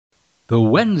The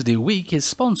Wednesday week is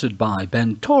sponsored by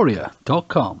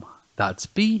Bentoria.com. That's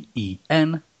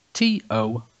BENTORIA.com.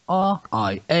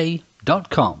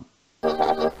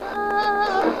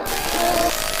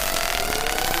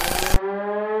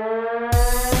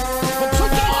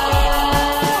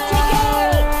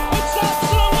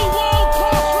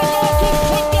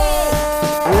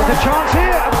 There's a chance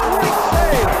here, a great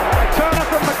save. A turner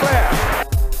from McClare.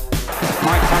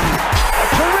 Mike Hannon. A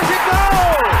terrific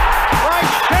goal by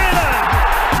Sheridan.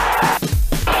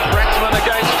 Brexman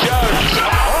against Jones.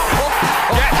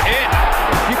 Get in.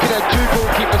 You could have two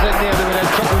goalkeepers in there that would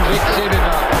have trouble with saving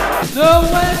that.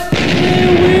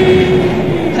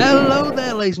 Hello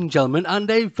there, ladies and gentlemen, and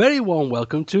a very warm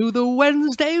welcome to the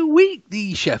Wednesday week,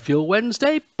 the Sheffield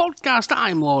Wednesday podcast.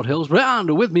 I'm Lord Hillsborough,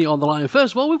 and with me on the line,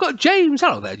 first of all, we've got James.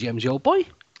 Hello there, James, your boy.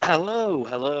 Hello.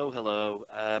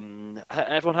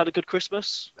 Everyone had a good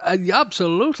Christmas? Yeah,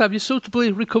 absolutely. Have you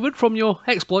suitably recovered from your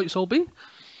exploits, Olby?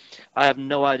 I have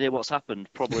no idea what's happened.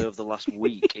 Probably over the last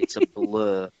week, it's a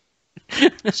blur.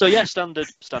 So yeah, standard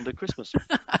Christmas.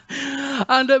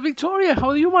 And Victoria, how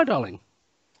are you, my darling?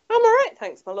 I'm all right,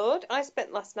 thanks, my lord. I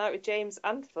spent last night with James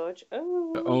and Fudge.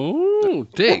 Oh,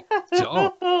 Dick.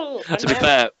 Oh. To be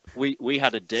fair, we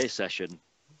had a day session.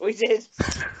 We did.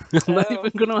 I'm not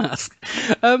even going to ask.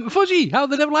 Fudgy, how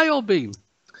the devil are you all been?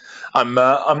 I'm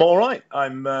all right.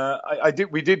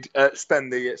 We did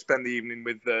spend the evening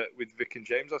with Vic and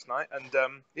James last night, and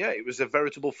yeah, it was a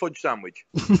veritable fudge sandwich.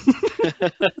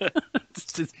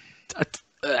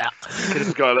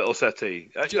 It's got a little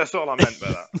settee. That's all I meant by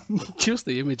that. Just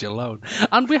the image alone.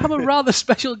 And we have a rather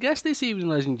special guest this evening,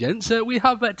 ladies and gents. We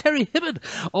have Terry Hibbard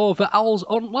of Owls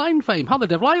Online fame. How the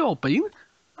devil are you all been?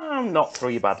 I'm not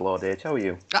too bad, Lord H. How are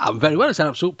you? I'm very well. It's an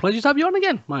absolute pleasure to have you on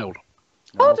again, my old.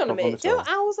 Hold on a minute. Don't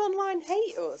Owls Online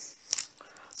hate us?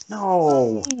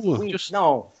 No.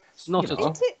 No. Not at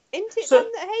all. Isn't it them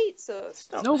that hates us?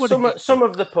 Nobody. Some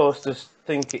of the posters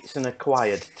think it's an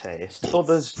acquired taste.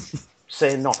 Others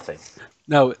say nothing.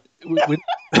 No,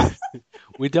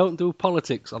 we don't do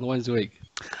politics on the Wednesday week.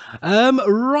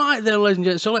 Right then, ladies and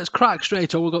gents, so let's crack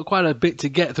straight on. We've got quite a bit to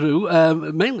get through,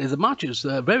 mainly the matches.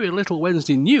 Very little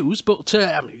Wednesday news, but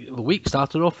the week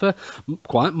started off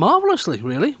quite marvellously,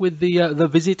 really, with the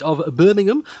visit of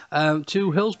Birmingham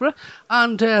to Hillsborough,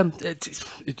 and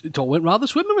it all went rather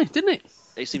swimmingly, didn't it?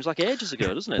 It seems like ages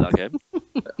ago, doesn't it, that game?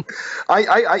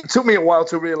 It took me a while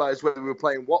to realise whether we were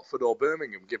playing Watford or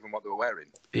Birmingham, given what they were wearing.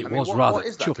 It was rather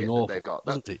chuffing off,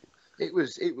 wasn't it? It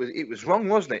was wrong,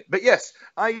 wasn't it? But yes,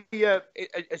 as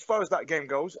far as that game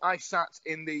goes, I sat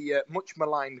in the much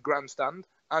maligned grandstand,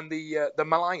 and the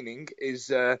maligning is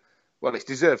it's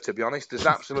deserved, to be honest. There's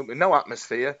absolutely no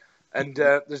atmosphere, and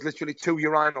there's literally 2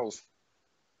 urinals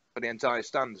for the entire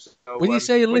stand. So, when you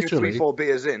say literally, 3-4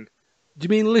 beers in. Do you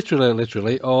mean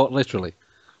literally, or literally?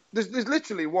 There's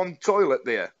literally one toilet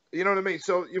there. You know what I mean?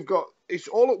 So it's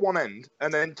all at one end,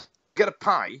 and then to get a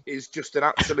pie is just an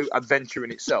absolute adventure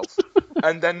in itself.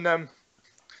 And then my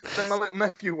little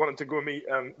nephew wanted to go meet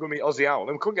Ozzy Owl,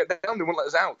 and we couldn't get down. They wouldn't let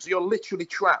us out. So you're literally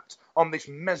trapped on this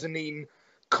mezzanine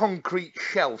concrete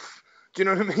shelf. Do you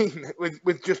know what I mean?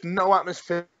 With just no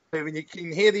atmosphere. And you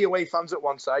can hear the away fans at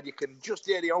one side, you can just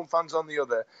hear the home fans on the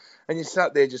other, and you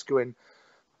sat there just going.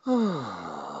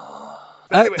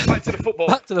 Anyway, back to the football.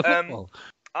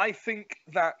 I think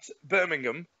that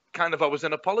Birmingham kind of owes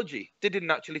an apology. They didn't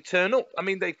actually turn up. I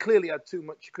mean, they clearly had too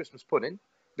much Christmas pudding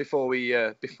before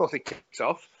they kicked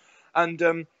off, and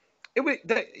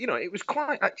it was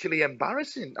quite actually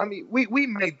embarrassing. I mean, we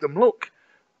made them look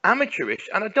amateurish,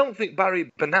 and I don't think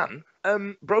Barry Banan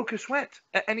broke a sweat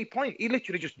at any point. He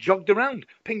literally just jogged around,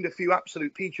 pinged a few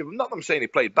absolute peach of them. Not that I'm saying he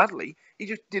played badly. He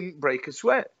just didn't break a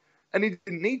sweat. And he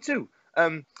didn't need to.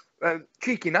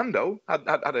 Cheeky Nando had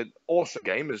an awesome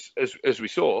game, as we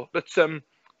saw. But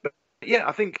yeah,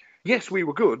 I think, yes, we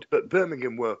were good, but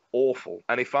Birmingham were awful.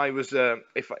 And if I was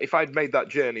if I'd made that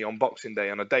journey on Boxing Day,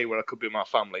 on a day where I could be with my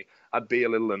family, I'd be a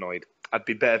little annoyed. I'd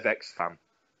be bare vexed, fam.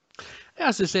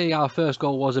 As to say, our first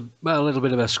goal was a little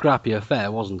bit of a scrappy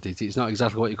affair, wasn't it? It's not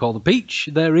exactly what you call the peach.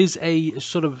 There is a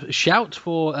sort of shout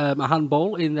for a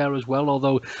handball in there as well,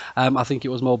 although I think it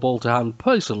was more ball to hand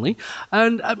personally.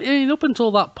 And I mean, up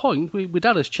until that point, we'd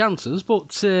had us chances,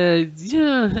 but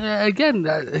again,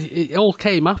 it all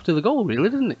came after the goal, really,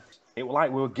 didn't it? It was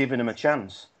like we were giving them a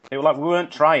chance. It was like we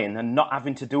weren't trying and not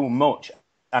having to do much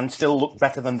and still look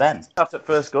better than them. After the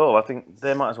first goal, I think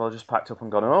they might as well have just packed up and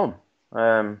gone home.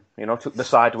 Took the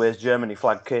sideways Germany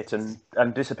flag kit and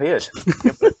disappeared.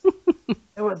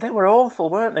 They were awful,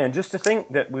 weren't they? And just to think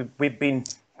that we've been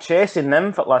chasing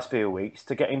them for the last few weeks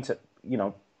to get into,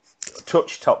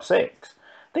 touch top 6,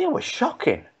 they were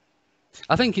shocking.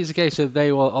 I think it's a case of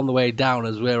they were on the way down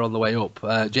as we're on the way up.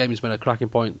 Jamie's made a cracking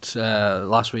point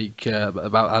last week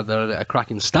about how they're a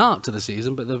cracking start to the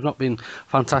season, but they've not been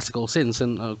fantastical since.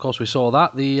 And of course, we saw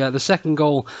that. The second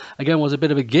goal again was a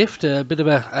bit of a gift, a bit of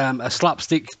a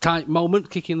slapstick type moment,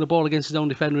 kicking the ball against his own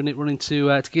defender and it running to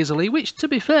Gizoli, which, to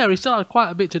be fair, he still had quite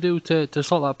a bit to do to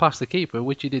sort that past the keeper,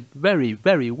 which he did very,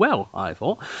 very well, I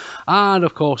thought. And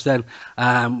of course, then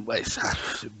it's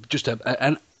just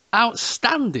an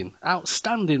outstanding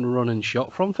run and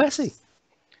shot from Fessy.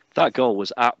 That goal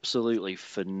was absolutely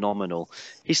phenomenal.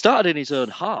 He started in his own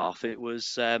half. It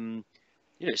was,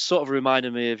 it sort of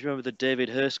reminded me of, you remember the David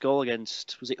Hurst goal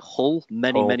against, was it Hull,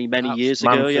 many years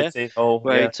ago?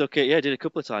 Where he took it, did a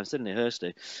couple of times, didn't he,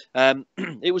 Hursty?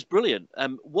 It was brilliant.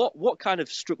 What kind of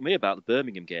struck me about the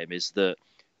Birmingham game is that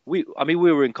we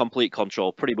were in complete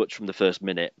control pretty much from the first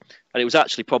minute, and it was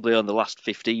actually probably on the last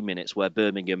 15 minutes where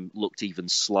Birmingham looked even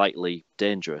slightly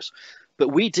dangerous. But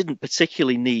we didn't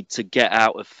particularly need to get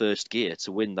out of first gear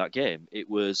to win that game. It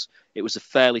was a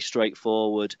fairly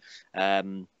straightforward,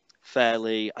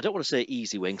 fairly, I don't want to say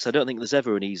easy win, because I don't think there's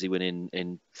ever an easy win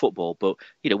in football, but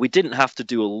we didn't have to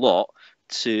do a lot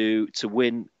to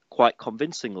win quite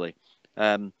convincingly.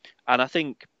 And I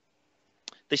think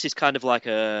this is kind of like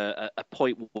a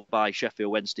point whereby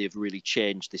Sheffield Wednesday have really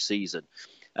changed this season.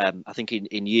 I think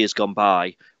in years gone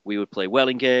by, we would play well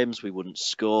in games, we wouldn't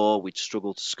score, we'd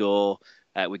struggle to score,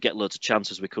 we'd get loads of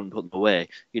chances, we couldn't put them away.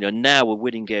 Now we're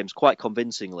winning games quite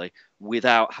convincingly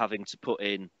without having to put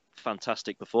in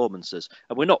fantastic performances.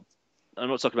 And I'm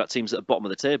not talking about teams at the bottom of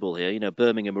the table here.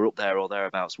 Birmingham are up there or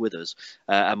thereabouts with us,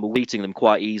 and we're beating them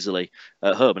quite easily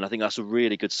at home. And I think that's a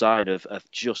really good sign of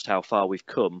just how far we've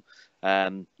come.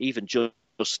 Even just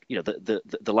the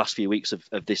last few weeks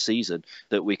of this season,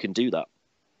 that we can do that.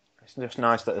 It's just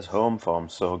nice that his home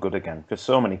form's so good again, because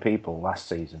so many people last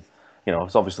season,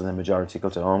 it's obviously the majority go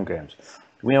to home games.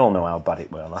 We all know how bad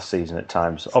it were last season at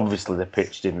times. Obviously the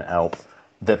pitch didn't help.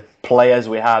 The players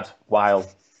we had, while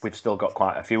we've still got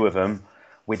quite a few of them,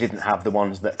 we didn't have the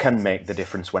ones that can make the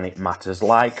difference when it matters,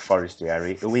 like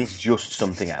Forestieri, who is just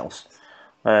something else.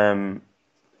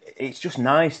 It's just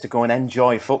nice to go and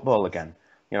enjoy football again.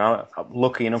 I'm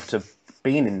lucky enough to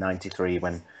be in '93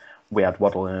 when we had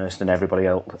Waddle and Hurst and everybody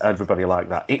like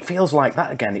that. It feels like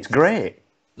that again. It's great.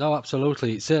 No,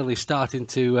 absolutely. It's certainly starting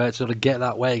to sort of get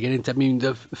that way again.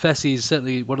 Fessy is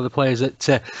certainly one of the players that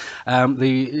the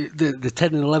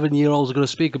 10 and 11-year-olds are going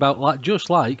to speak about, just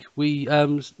like we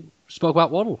spoke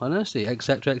about Waddle and Hursty,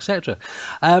 etc., etc.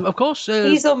 Of course,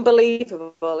 he's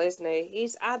unbelievable, isn't he?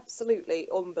 He's absolutely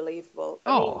unbelievable.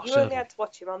 I mean, you only had to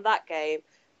watch him on that game,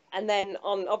 and then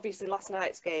on obviously last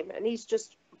night's game, and he's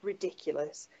just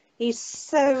ridiculous. He's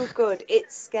so good.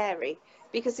 It's scary.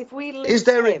 Because if we lose is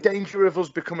there a danger of us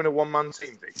becoming a one-man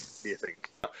team, Vic, do you think?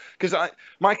 Because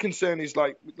my concern is,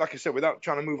 like I said, without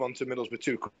trying to move on to Middlesbrough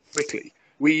too quickly,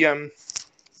 we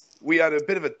had a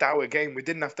bit of a dour game. We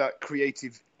didn't have that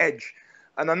creative edge.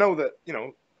 And I know that,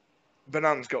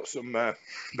 Banan's got some...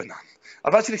 Banan.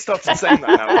 I've actually started saying that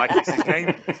now, like it's his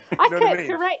name. I kept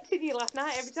correcting you last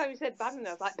night. Every time you said Banan,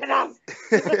 I was like, Banan!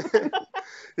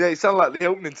 Yeah, it sounded like the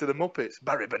opening to the Muppets.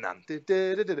 Barry Banan.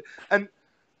 And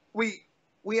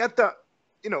we had that,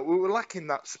 we were lacking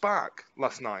that spark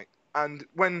last night. And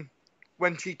when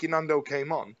Cheeky Nando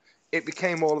came on, it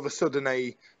became all of a sudden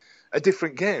a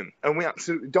different game. And we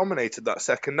absolutely dominated that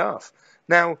second half.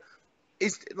 Now,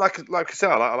 is like I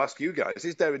said, I'll ask you guys,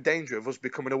 is there a danger of us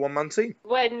becoming a one-man team?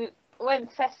 When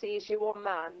Fessy is your one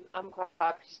man, I'm quite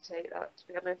happy to take that, to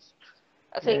be honest.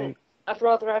 I think I'd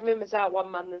rather have him as our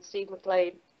one man than Steve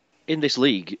McLean. In this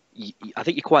league, I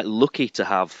think you're quite lucky to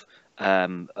have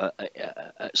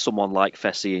someone like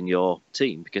Fessy in your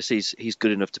team, because he's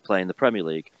good enough to play in the Premier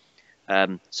League.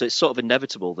 So it's sort of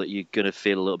inevitable that you're going to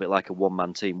feel a little bit like a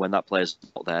one-man team when that player's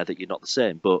not there, that you're not the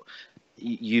same. But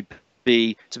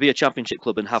to be a Championship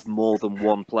club and have more than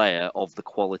one player of the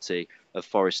quality of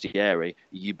Forestieri,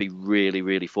 you'd be really,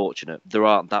 really fortunate. There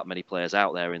aren't that many players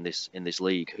out there in this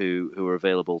league who are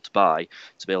available to buy,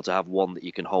 to be able to have one that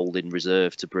you can hold in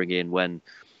reserve to bring in when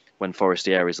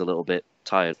Forestieri is a little bit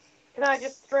tired. Can I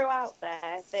just throw out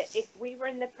there that if we were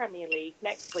in the Premier League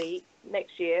next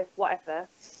year, whatever,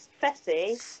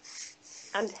 Fessy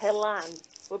and Hillan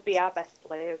would be our best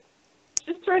players.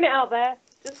 Just throwing it out there,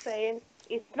 just saying.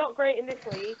 It's not great in this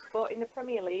league, but in the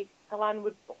Premier League, Hillan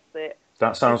would boss it.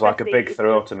 That sounds like a big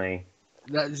throw to me.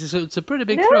 It's a pretty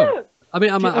big throw. I mean,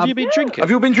 have you been drinking? Have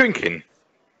you been drinking?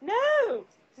 No.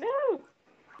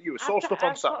 You were sauced up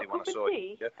on Saturday when I saw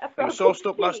you. Yeah? You were sauced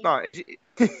up last night.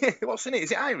 What's in it?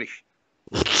 Is it Irish?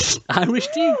 Irish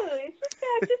tea. No, it's just,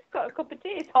 I've just got a cup of tea.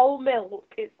 It's whole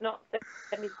milk. It's not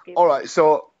semi-skimmed. All right,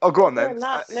 so I'll go on then.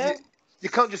 No. You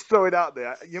can't just throw it out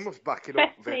there. You must back it up.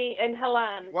 Fessy and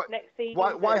Halan next season.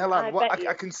 Why Halan?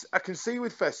 I can see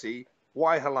with Fessy.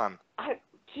 Why Halan?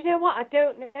 Do you know what? I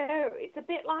don't know. It's a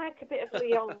bit like a bit of a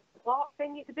young Clark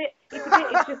thing. It's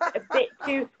just a bit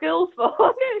too skillful.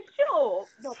 No, shut up.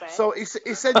 No, Ben. So it's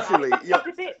essentially, it's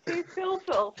a bit too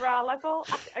skillful for our level.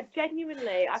 I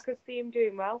genuinely, I could see him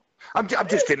doing well. I'm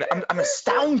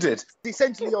astounded.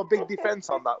 Essentially, your big defence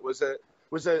on that was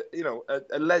a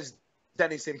Les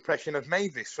Dennis impression of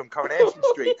Mavis from Coronation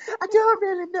Street. I don't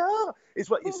really know, is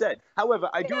what you said. However,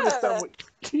 I do understand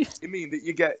what you mean,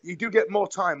 that you do get more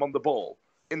time on the ball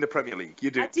in the Premier League. You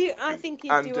do. I think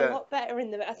he'd do a lot better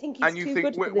in the. I think he's too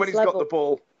good for this when he's level. got the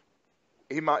ball,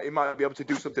 he might be able to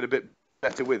do something a bit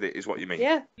better with it, is what you mean.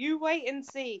 Yeah, you wait and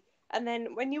see, and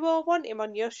then when you all want him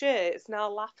on your shirts, and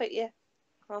I'll laugh at you.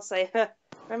 I'll say,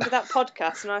 remember that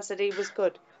podcast? And I said he was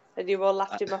good. And you all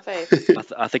laughed in my face.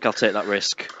 I think I'll take that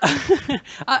risk.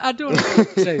 I don't know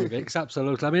what to say, Vix.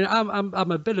 Absolutely. I mean,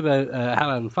 I'm a bit of a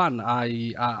Helen fan.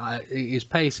 His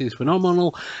pace is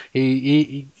phenomenal.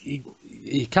 He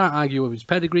can't argue with his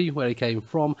pedigree, where he came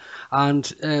from,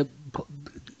 and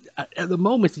at the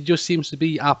moment, it just seems to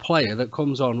be our player that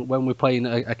comes on when we're playing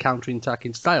a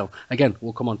counter-attacking style. Again,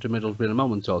 we'll come on to Middlesbrough in a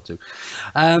moment or two.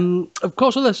 Of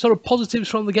course, other sort of positives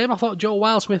from the game. I thought Joe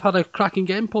Wildsmith had a cracking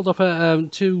game, pulled off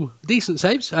 2 decent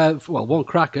saves. One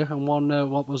cracker and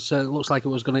one what was looks like it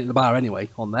was going to hit the bar anyway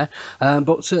on there.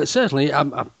 But certainly,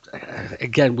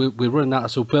 again, we're running out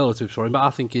of superlatives for him, but I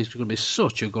think he's going to be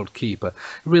such a good keeper. It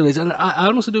really is. And I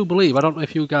honestly do believe, I don't know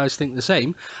if you guys think the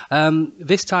same,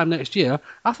 this time next year,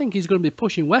 I think he's going to be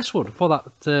pushing westward for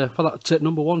that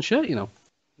number 1 shirt, you know.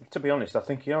 To be honest, I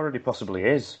think he already possibly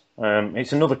is.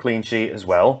 It's another clean sheet as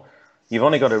well. You've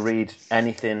only got to read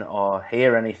anything or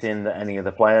hear anything that any of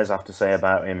the players have to say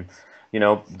about him. You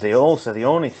know, the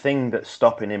only thing that's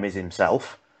stopping him is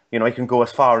himself. You know, he can go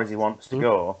as far as he wants to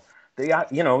go. He's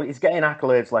getting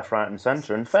accolades left, right and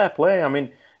centre, and fair play. I mean,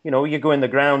 you know, you go in the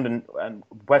ground and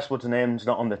Westwood's name's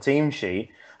not on the team sheet.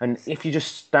 And if you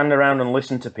just stand around and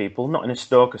listen to people, not in a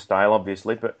Stoker style,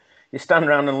 obviously, but you stand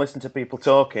around and listen to people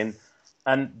talking,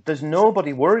 and there's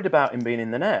nobody worried about him being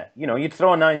in the net. You know, you'd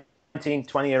throw a 19,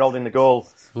 20-year-old in the goal,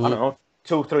 I don't know,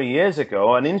 2 3 years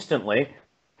ago, and instantly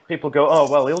people go, oh,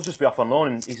 well, he'll just be off on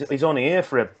loan, and he's only here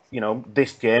for,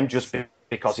 this game just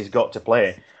because he's got to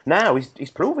play. Now he's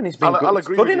proven he's been I'll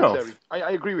agree good with enough. You, Terry.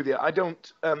 I agree with you. I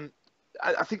don't...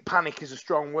 I think panic is a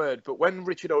strong word, but when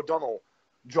Richard O'Donnell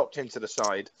dropped into the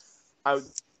side,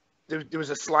 there was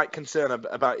a slight concern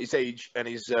about his age and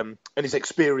his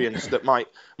experience that might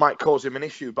cause him an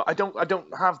issue. But I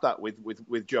don't have that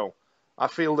with Joe. I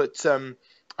feel like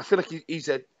he's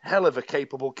a hell of a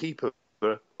capable keeper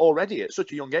already at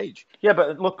such a young age. Yeah,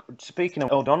 but look, speaking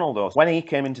of O'Donnell, though, when he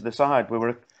came into the side, we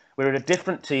were a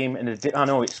different team, and I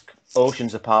know it's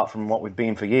oceans apart from what we've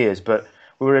been for years, but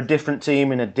we were a different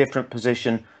team in a different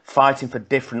position, fighting for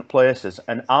different places,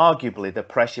 and arguably the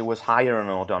pressure was higher on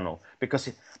O'Donnell because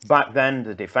back then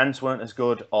the defence weren't as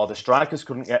good, or the strikers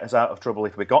couldn't get us out of trouble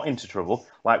if we got into trouble.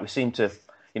 Like we seem to,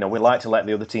 we like to let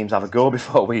the other teams have a go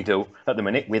before we do. At the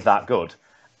minute, we're that good.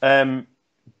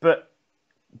 But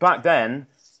back then,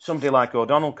 somebody like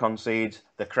O'Donnell concedes,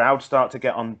 the crowd start to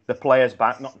get on the players'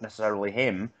 back, not necessarily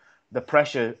him. The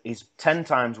pressure is 10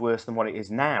 times worse than what it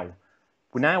is now.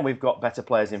 Now we've got better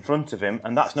players in front of him,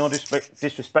 and that's no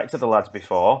disrespect to the lads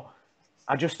before.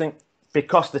 I just think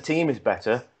because the team is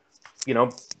better,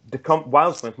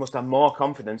 Wildsmith must have more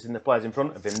confidence in the players in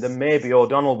front of him than maybe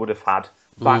O'Donnell would have had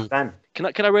back then.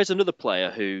 Can I raise another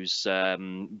player who's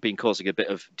been causing a bit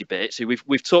of debate? So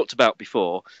we've talked about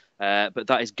before, but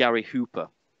that is Gary Hooper.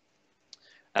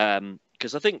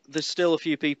 Because I think there's still a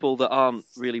few people that aren't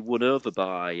really won over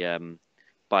by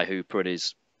Hooper and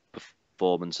his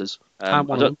performances.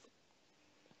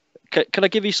 Can I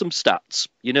give you some stats?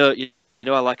 You know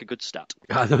I like a good stat.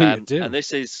 I know you do. And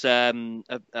this is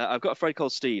I've got a friend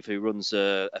called Steve who runs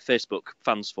a Facebook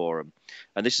fans forum,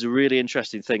 and this is a really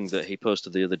interesting thing that he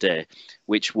posted the other day,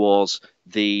 which was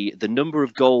the number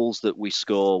of goals that we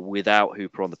score without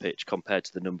Hooper on the pitch compared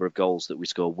to the number of goals that we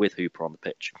score with Hooper on the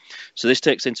pitch. So this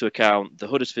takes into account the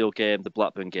Huddersfield game, the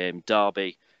Blackburn game,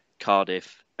 Derby,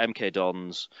 Cardiff, MK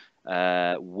Dons,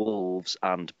 Wolves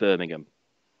and Birmingham.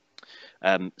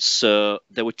 So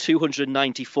there were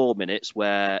 294 minutes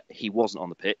where he wasn't on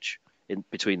the pitch in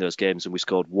between those games, and we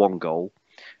scored 1 goal.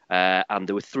 And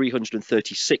there were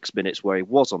 336 minutes where he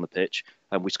was on the pitch,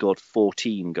 and we scored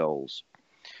 14 goals.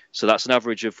 So that's an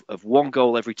average of 1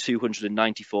 goal every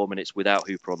 294 minutes without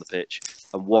Hooper on the pitch,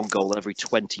 and 1 goal every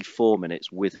 24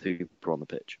 minutes with Hooper on the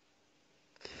pitch.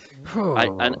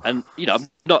 And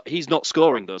he's not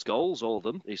scoring those goals, all of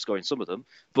them. He's scoring some of them.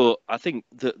 But I think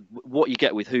that what you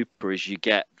get with Hooper is you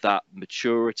get that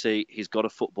maturity. He's got a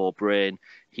football brain.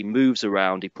 He moves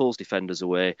around. He pulls defenders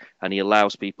away, and he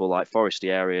allows people like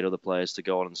Forestieri and other players to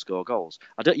go on and score goals.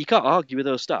 You can't argue with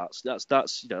those stats.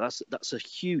 That's a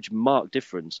huge marked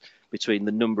difference between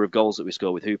the number of goals that we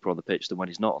score with Hooper on the pitch than when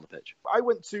he's not on the pitch. I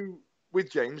went with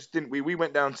James, didn't we? We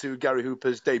went down to Gary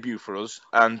Hooper's debut for us,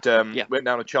 and went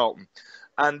down to Charlton.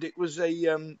 And it was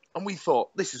and we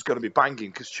thought, this is going to be banging,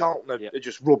 because Charlton are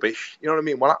just rubbish. You know what I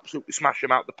mean? We'll absolutely smash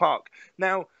them out the park.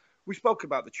 Now, we spoke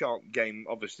about the Charlton game,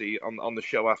 obviously, on the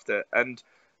show after, and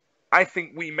I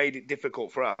think we made it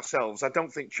difficult for ourselves. I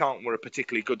don't think Charlton were a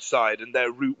particularly good side, and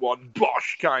their Route 1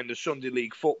 bosh kind of Sunday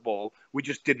League football, we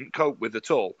just didn't cope with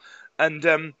at all.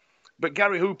 And but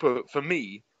Gary Hooper, for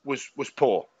me, was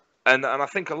poor. And I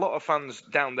think a lot of fans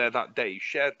down there that day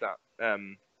shared that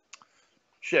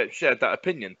shared that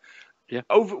opinion. Yeah.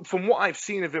 From what I've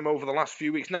seen of him over the last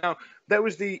few weeks. Now, there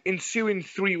was the ensuing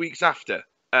 3 weeks after,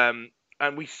 and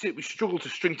we struggled to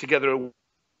string together a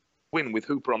win with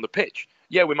Hooper on the pitch.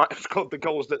 Yeah, we might have scored the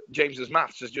goals that James's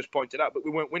maths has just pointed out, but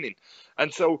we weren't winning.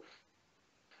 And so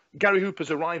Gary Hooper's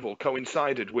arrival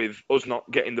coincided with us not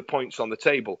getting the points on the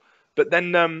table. But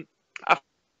then after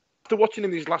watching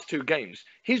him these last 2 games,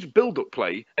 his build-up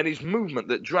play and his movement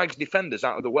that drags defenders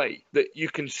out of the way, that you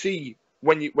can see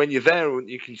when you're there, and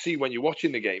you can see when you're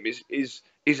watching the game, is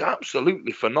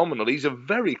absolutely phenomenal. He's a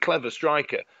very clever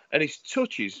striker, and his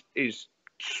touch is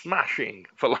smashing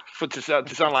to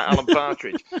sound like Alan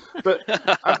Partridge. But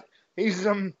he's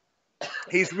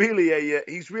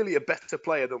really a better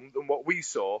player than what we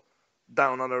saw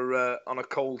down on a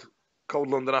cold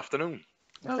London afternoon.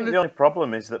 I think the only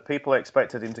problem is that people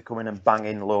expected him to come in and bang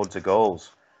in loads of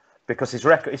goals, because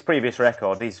his previous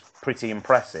record is pretty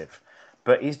impressive.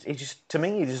 But he just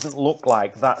doesn't look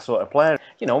like that sort of player.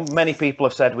 You know, many people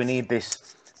have said we need this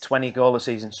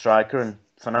 20-goal-a-season striker, and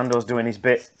Fernando's doing his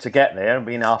bit to get there and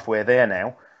being halfway there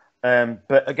now.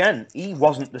 But again, he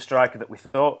wasn't the striker that we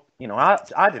thought. You know,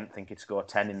 I didn't think he'd score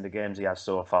 10 in the games he has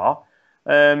so far.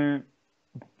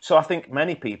 So I think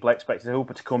many people expected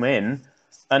Hooper to come in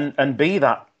and be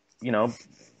that, you know,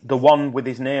 the one with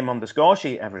his name on the score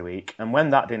sheet every week. And when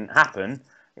that didn't happen,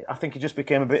 I think he just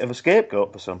became a bit of a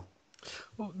scapegoat for some.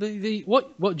 Well,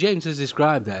 what James has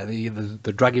described there,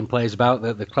 the dragging players about,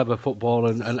 the clever football,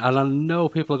 and I know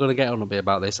people are going to get on a bit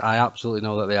about this. I absolutely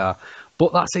know that they are.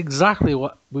 But that's exactly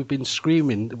what we've been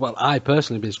screaming, well, I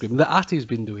personally have been screaming, that Atti's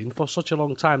been doing for such a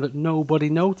long time that nobody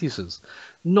notices.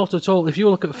 Not at all. If you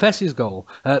look at Fess's goal,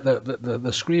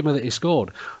 the screamer that he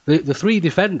scored, the 3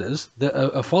 defenders that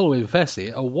are following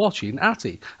Fessy are watching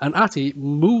Atti, and Atti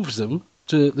moves them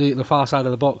to the far side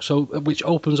of the box, which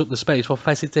opens up the space for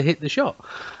Fessy to hit the shot.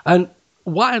 And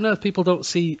why on earth people don't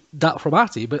see that from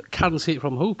Atti but can see it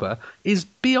from Hooper is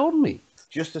beyond me.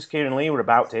 Just as Kieran Lee were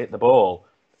about to hit the ball,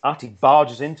 Atti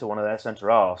barges into one of their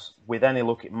centre-halves with any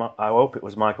look at, I hope it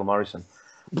was Michael Morrison.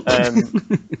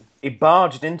 He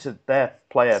barged into their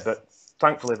player, but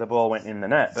thankfully the ball went in the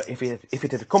net. But if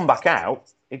it had come back out,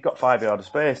 he'd got 5 yards of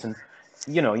space. And,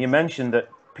 you know, you mentioned that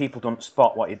people don't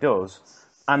spot what he does.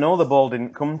 I know the ball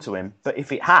didn't come to him, but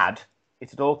if it had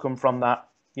all come from that,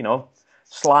 you know,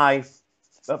 sly.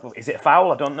 Is it a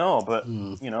foul? I don't know, but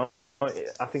you know,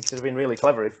 I think it would have been really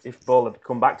clever if the ball had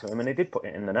come back to him and he did put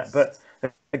it in the net. But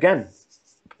again,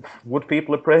 would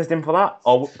people have praised him for that,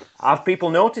 or have people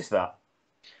noticed that?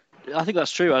 I think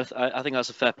that's true. I think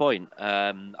that's a fair point.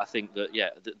 I think that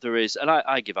there is, and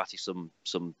I give Atti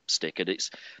some stick, and it's,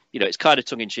 you know, it's kind of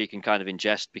tongue in cheek and kind of in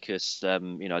jest, because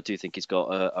you know, I do think he's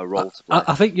got a role to play.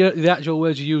 I think the actual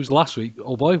words you used last week,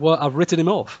 oh boy, well, I've written him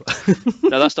off.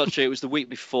 No, that's not true. It was the week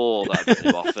before that I'd written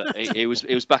him off. He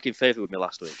was back in favour with me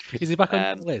last week. Is he back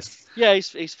on the list? Yeah,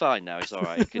 he's fine now. He's all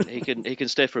right. He can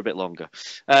stay for a bit longer.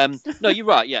 No, you're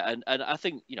right. Yeah, and I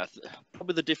think, you know,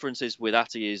 probably the difference is with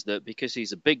Atti is that because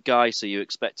he's a big guy, so you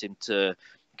expect him to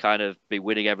kind of be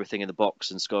winning everything in the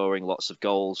box and scoring lots of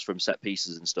goals from set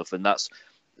pieces and stuff, and that's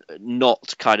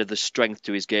not kind of the strength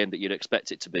to his game that you'd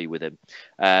expect it to be with him.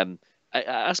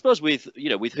 I suppose with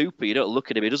Hooper, you don't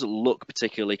look at him, he doesn't look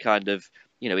particularly kind of,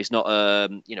 you know, he's not a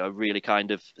really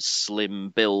kind of slim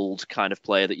build kind of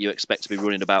player that you expect to be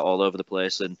running about all over the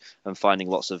place and finding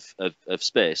lots of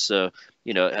space. So,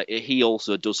 you know, he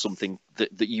also does something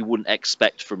that you wouldn't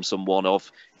expect from someone of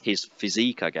his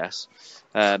physique, I guess.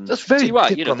 That's very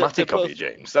diplomatic of you,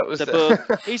 James. That was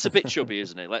he's a bit chubby,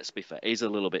 isn't he? Let's be fair. He's a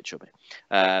little bit chubby.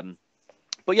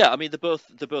 But yeah, I mean, they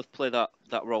both play that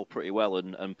role pretty well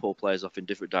and pull players off in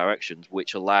different directions,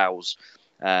 which allows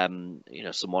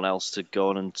someone else to go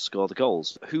on and score the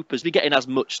goals. Hooper's been getting as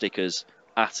much stick as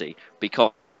Atty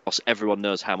because everyone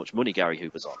knows how much money Gary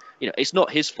Hooper's on. It's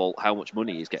not his fault how much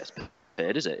money he gets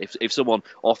paid, is it? If someone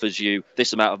offers you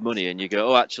this amount of money and you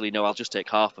go, oh, actually, no, I'll just take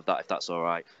half of that if that's all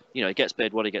right. He gets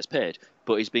paid what he gets paid,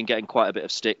 but he's been getting quite a bit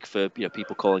of stick for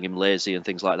people calling him lazy and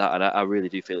things like that, and I really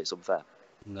do feel it's unfair.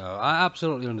 No, I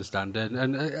absolutely understand,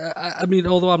 and I mean,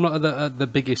 although I'm not the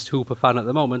biggest Hooper fan at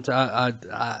the moment,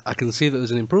 I can see that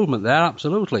there's an improvement there,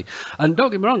 absolutely. And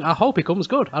don't get me wrong, I hope he comes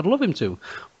good. I'd love him to,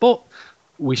 but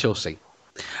we shall see.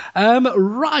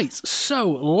 Right,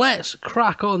 so let's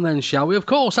crack on then, shall we? Of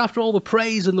course, after all the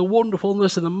praise and the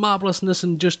wonderfulness and the marvellousness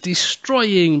and just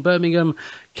destroying Birmingham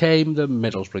came the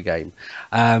Middlesbrough game.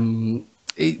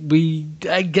 We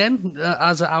again,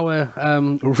 as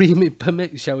our remit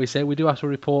permits, shall we say, we do have to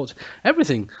report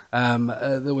everything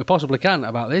that we possibly can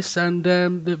about this. And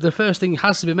the first thing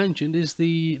has to be mentioned is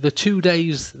the 2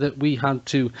 days that we had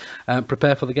to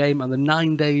prepare for the game, and the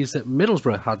 9 days that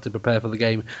Middlesbrough had to prepare for the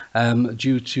game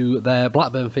due to their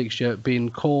Blackburn fixture being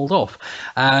called off.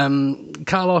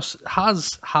 Carlos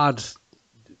has had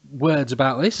words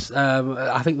about this.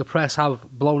 I think the press have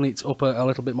blown it up a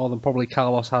little bit more than probably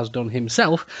Carlos has done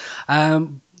himself.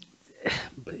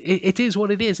 It is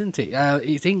what it is, isn't it?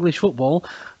 It's English football.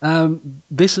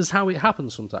 This is how it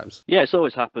happens sometimes. Yeah, it's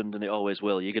always happened and it always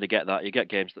will. You're going to get that. You get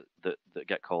games that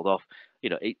get called off.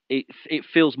 It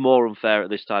feels more unfair at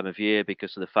this time of year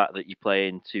because of the fact that you're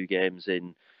playing 2 games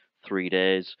in 3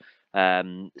 days.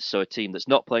 So a team that's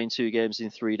not playing 2 games in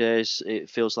 3 days, it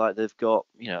feels like they've got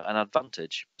an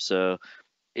advantage. So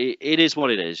it is what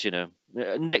it is.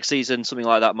 Next season something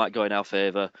like that might go in our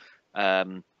favour.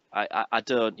 I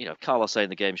don't. Carlos saying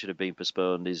the game should have been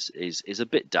postponed is a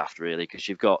bit daft, really, because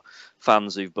you've got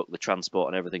fans who've booked the transport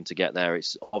and everything to get there.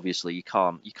 It's obviously you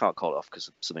can't call it off because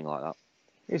of something like that.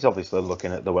 He's obviously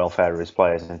looking at the welfare of his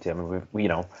players, isn't he? I mean,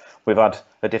 we've had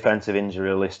a defensive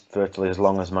injury list virtually as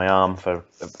long as my arm for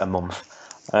a month,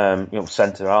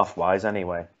 centre half wise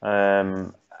anyway.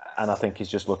 And I think he's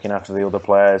just looking after the other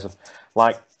players,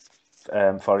 like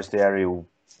Forestieri, who,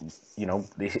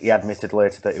 he admitted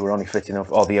later that he were only fit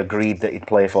enough, or they agreed that he'd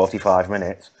play 45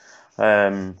 minutes.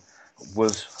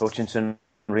 Was Hutchinson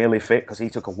really fit because he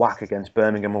took a whack against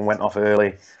Birmingham and went off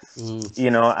early?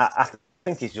 I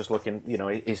think he's just looking,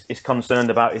 he's concerned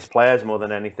about his players more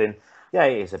than anything. Yeah,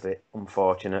 it is a bit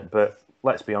unfortunate, but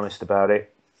let's be honest about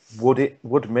it. Would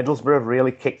Middlesbrough have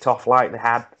really kicked off like they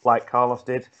had, like Carlos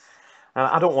did?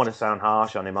 I don't want to sound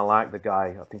harsh on him. I like the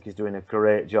guy. I think he's doing a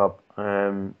great job.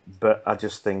 But I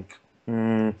just think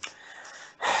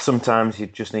sometimes you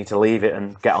just need to leave it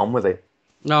and get on with it.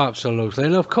 No, absolutely.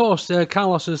 And of course,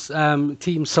 Carlos's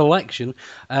team selection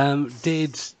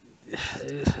did...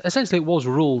 Essentially, it was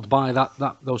ruled by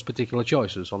those particular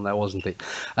choices on there, wasn't it?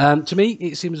 To me,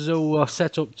 it seems as though we're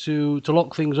set up to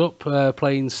lock things up,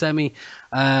 playing semi,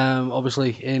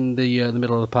 obviously in the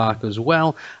middle of the park as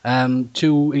well.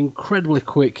 2 incredibly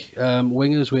quick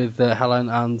wingers with Helen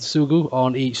and Sugu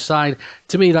on each side.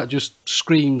 To me, that just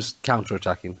screams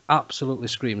counter-attacking. Absolutely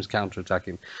screams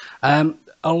counter-attacking.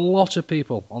 A lot of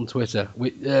people on Twitter,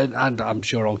 and I'm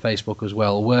sure on Facebook as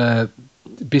well, were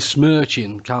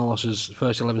besmirching Carlos's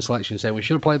first 11 selection, saying we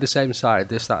should have played the same side,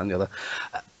 this, that and the other.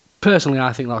 Personally,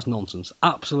 I think that's nonsense.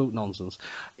 Absolute nonsense.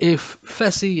 If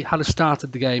Fessy had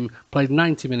started the game, played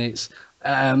 90 minutes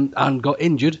and got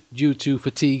injured due to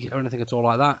fatigue or anything at all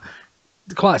like that,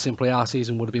 quite simply our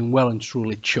season would have been well and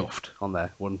truly chuffed on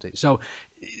there, wouldn't it? So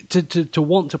to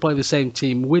want to play the same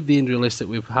team with the injury list that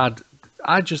we've had,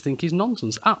 I just think is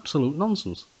nonsense. Absolute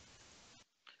nonsense.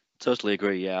 Totally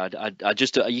agree. Yeah, I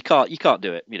just you can't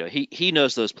do it. He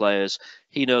knows those players.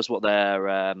 He knows what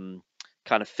their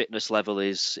kind of fitness level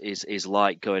is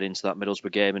like going into that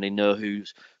Middlesbrough game, and he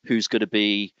knows who's going to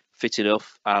be fit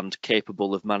enough and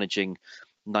capable of managing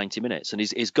 90 minutes. And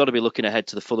he's got to be looking ahead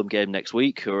to the Fulham game next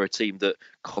week, who are a team that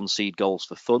concede goals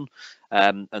for fun,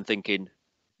 and thinking,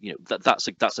 that's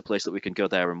a place that we can go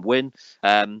there and win.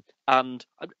 And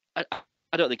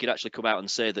I don't think he'd actually come out and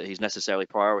say that he's necessarily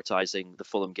prioritising the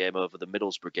Fulham game over the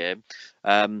Middlesbrough game.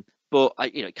 But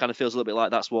it kind of feels a little bit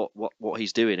like that's what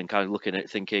he's doing, and kind of looking at it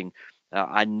thinking,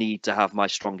 I need to have my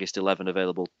strongest 11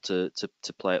 available to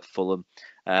play at Fulham.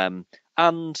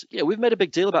 And we've made a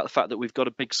big deal about the fact that we've got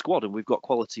a big squad and we've got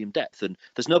quality and depth. And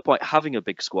there's no point having a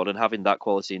big squad and having that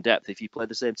quality and depth if you play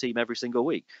the same team every single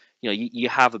week. You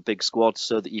have a big squad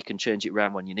so that you can change it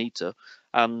around when you need to.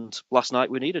 And last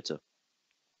night we needed to.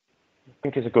 I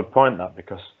think it's a good point, that,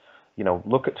 because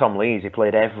look at Tom Lees. He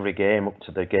played every game up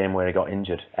to the game where he got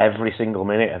injured. Every single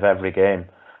minute of every game.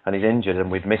 And he's injured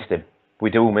and we've missed him. We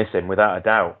do miss him, without a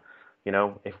doubt.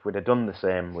 If we'd have done the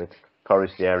same with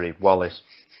Forestieri, Wallace,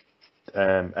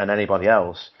 and anybody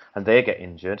else, and they get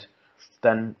injured,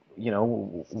 then,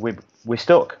 we're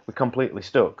stuck. We're completely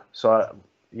stuck. So,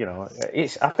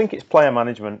 I think it's player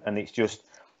management, and it's just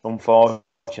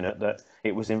unfortunate that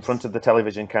it was in front of the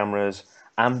television cameras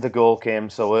and the goal came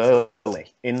so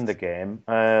early in the game,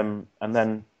 and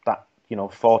then that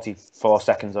 44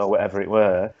 seconds or whatever it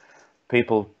were,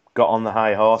 people got on the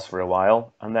high horse for a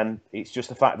while, and then it's just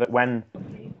the fact that when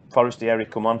Forestieri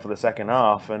come on for the second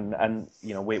half, and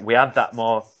we had that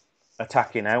more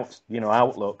attacking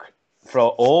outlook for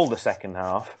all the second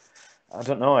half. I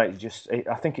don't know. I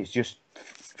think it's just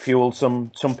fueled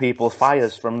some people's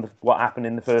fires from what happened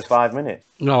in the first 5 minutes.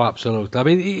 No, absolutely. I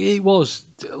mean, it was,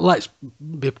 let's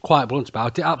be quite blunt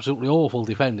about it, absolutely awful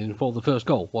defending for the first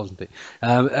goal, wasn't it?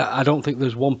 I don't think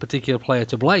there's one particular player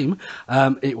to blame.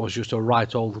 It was just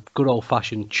a good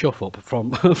old-fashioned chuff up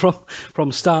from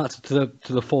start to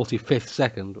the 45th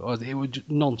second. It was just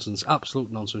nonsense,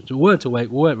 absolute nonsense. We weren't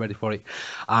awake, we weren't ready for it,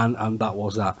 and that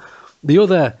was that. The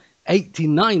other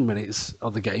 89 minutes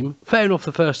of the game, fair enough,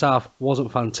 the first half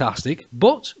wasn't fantastic,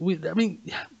 but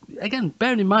again,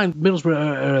 bearing in mind Middlesbrough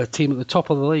are a team at the top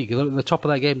of the league, they're at the top of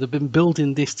their game. They've been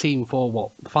building this team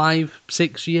for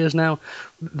 5-6 years now.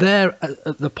 They're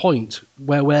at the point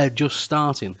where we're just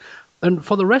starting, and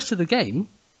for the rest of the game,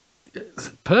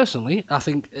 personally, I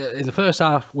think in the first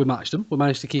half we matched them. We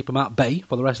managed to keep them at bay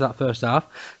for the rest of that first half.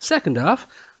 Second half,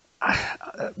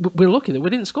 we're lucky that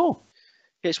we didn't score.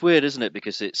 It's weird, isn't it?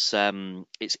 Because it's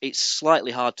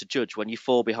slightly hard to judge when you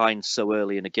fall behind so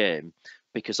early in a game,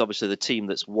 because obviously the team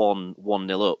that's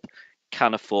 1-0 up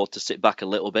can afford to sit back a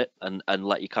little bit and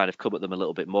let you kind of come at them a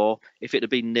little bit more. If it had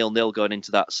been 0-0 going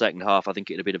into that second half, I think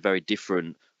it would have been a very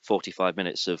different 45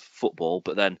 minutes of football.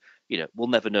 But then, we'll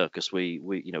never know, because we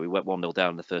went 1-0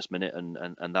 down in the first minute,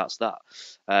 and that's that.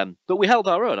 But we held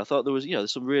our own. I thought there was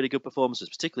there's some really good performances,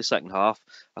 particularly second half.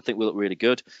 I think we look really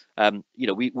good.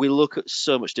 We look at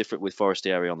so much different with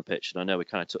Forestieri on the pitch, and I know we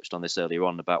kind of touched on this earlier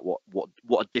on about what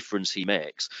a difference he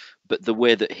makes. But the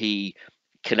way that he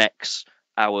connects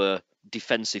our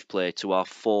defensive play to our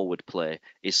forward play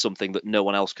is something that no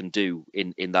one else can do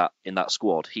in that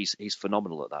squad. He's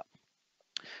phenomenal at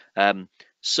that.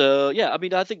 So, yeah,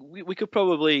 I think we could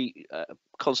probably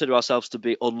consider ourselves to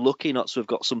be unlucky not to have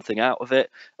got something out of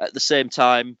it. At the same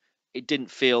time, it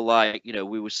didn't feel like,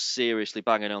 we were seriously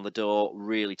banging on the door,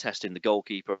 really testing the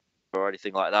goalkeeper or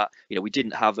anything like that. We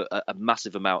didn't have a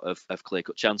massive amount of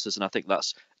clear-cut chances, and I think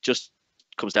that's just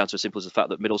comes down to as simple as the fact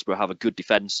that Middlesbrough have a good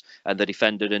defence, and they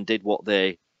defended and did what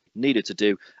they needed to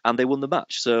do, and they won the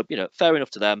match. So, fair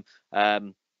enough to them.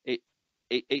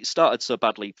 It started so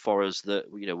badly for us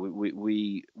that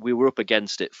we were up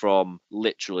against it from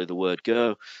literally the word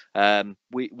go.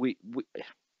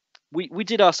 We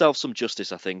did ourselves some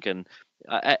justice, I think, and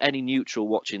any neutral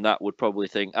watching that would probably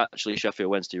think actually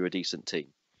Sheffield Wednesday are a decent team.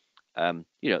 The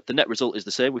net result is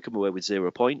the same. We come away with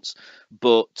 0 points,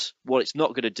 but what it's not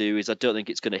going to do is I don't think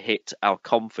it's going to hit our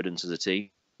confidence as a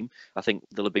team. I think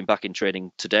they'll have been back in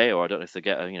training today, or I don't know if they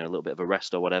get a little bit of a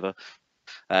rest or whatever.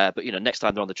 But next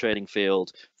time they're on the training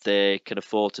field, they can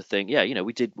afford to think,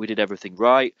 we did everything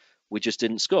right. We just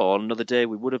didn't score. On another day,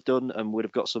 we would have done and would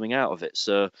have got something out of it.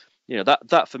 So,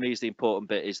 that for me is the important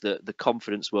bit, is that the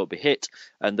confidence won't be hit,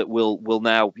 and that we'll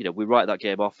now, we write that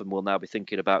game off, and we'll now be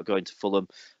thinking about going to Fulham,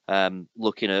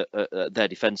 looking at their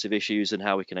defensive issues and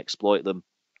how we can exploit them,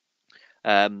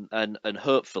 and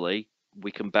hopefully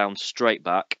we can bounce straight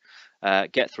back,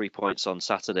 get 3 points on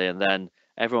Saturday, and then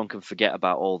everyone can forget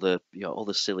about all the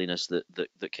silliness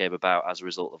that came about as a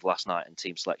result of last night and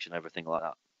team selection, everything like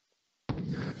that.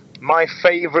 My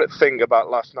favourite thing about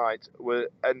last night was,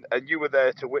 and you were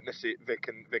there to witness it, Vic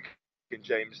and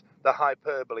James, the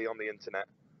hyperbole on the internet.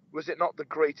 Was it not the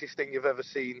greatest thing you've ever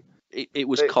seen? It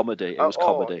was comedy. It was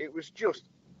comedy. It was just...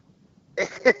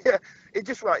 it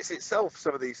just writes itself,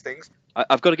 some of these things.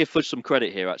 I've got to give Fudge some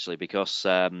credit here, actually, because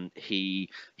he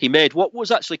made what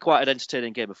was actually quite an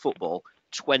entertaining game of football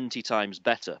 20 times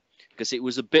better, because it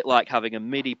was a bit like having a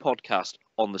mini podcast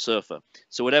on the sofa.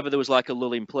 So whenever there was like a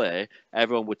lull in play,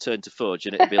 everyone would turn to Fudge,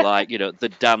 and it'd be like,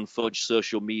 the Dan Fudge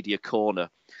social media corner,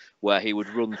 where he would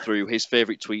run through his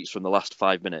favourite tweets from the last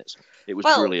 5 minutes. It was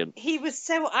brilliant. He was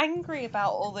so angry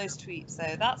about all those tweets,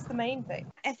 though. That's the main thing.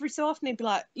 Every so often he'd be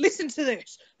like, listen to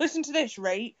this,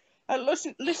 Ray.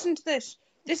 Listen to this.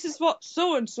 This is what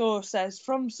so-and-so says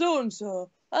from so-and-so.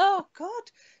 Oh, God.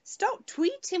 Stop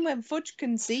tweeting when Fudge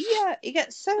can see you. He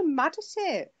gets so mad at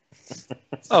it.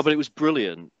 Oh, but it was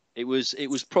brilliant. It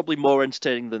was probably more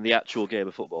entertaining than the actual game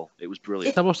of football. It was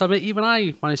brilliant. I must admit, even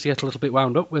I managed to get a little bit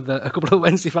wound up with a couple of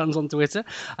Wednesday fans on Twitter.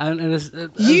 And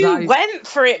you went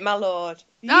for it, my lord.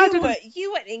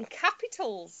 You went in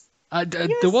capitals.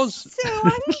 There was so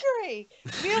angry.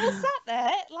 We all sat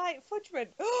there like Fudge went,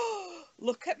 "Oh,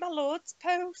 look at my lord's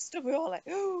post," and we all like,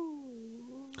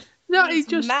 "Oh, no, he's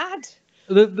just mad."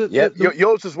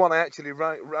 Yours was one I actually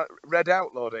read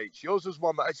out, Lord H. Yours was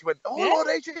one that actually went, "Oh, yeah. Lord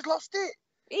H has lost it.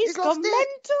 He's gone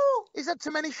mental. He's had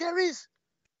too many sherries."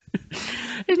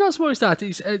 It's not so much that.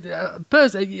 It's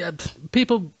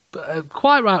people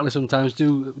quite rightly sometimes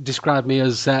do describe me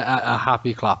as a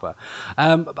happy clapper.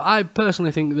 But I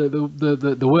personally think that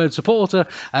the word supporter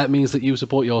means that you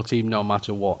support your team no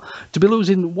matter what. To be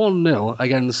losing 1-0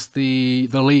 against the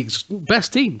league's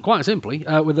best team, quite simply,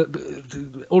 with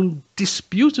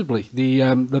undisputably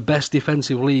the best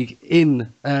defensive league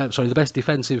in the best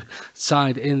defensive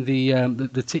side in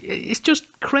the team. It's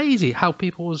just crazy how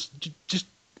people was just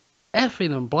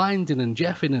effing and blinding and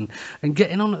jeffing and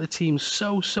getting on at the team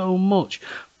so much.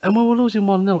 And when we're losing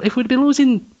 1-0, if we'd been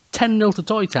losing 10-0 to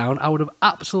Toy Town, I would have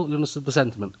absolutely understood the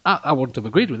sentiment. I wouldn't have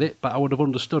agreed with it, but I would have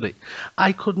understood it.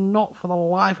 I could not for the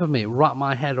life of me wrap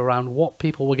my head around what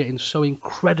people were getting so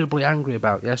incredibly angry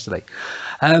about yesterday.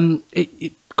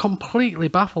 It completely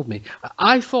baffled me.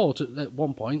 I thought at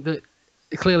one point that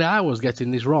clearly I was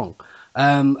getting this wrong.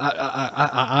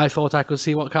 I thought I could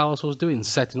see what Carlos was doing,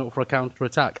 setting up for a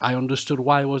counter-attack. I understood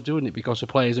why he was doing it, because the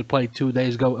players had played 2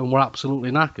 days ago and were absolutely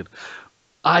knackered.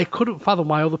 I couldn't fathom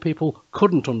why other people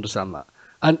couldn't understand that.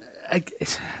 And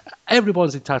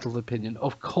everyone's entitled to an opinion,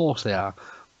 of course they are.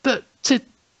 But to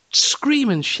scream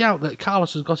and shout that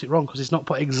Carlos has got it wrong because he's not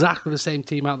put exactly the same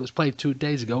team out that's played 2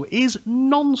 days ago is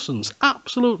nonsense,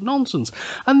 absolute nonsense.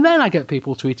 And then I get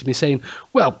people tweeting me saying,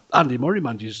 well, Andy Murray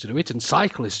manages to do it and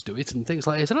cyclists do it and things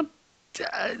like this. And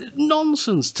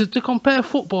nonsense to compare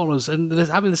footballers and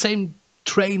having the same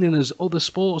training as other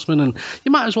sportsmen, and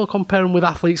you might as well compare them with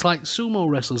athletes like sumo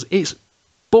wrestlers. It's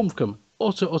bumcum,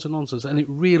 utter nonsense, and it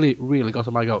really got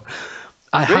on my goat.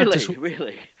 I had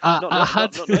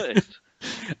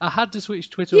to switch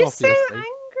Twitter off yesterday. You're so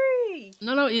angry.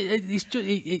 No,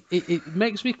 it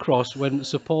makes me cross when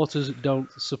supporters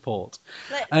don't support.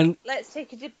 Let's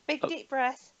take a big deep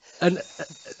breath. And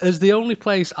as the only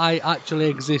place I actually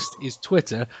exist is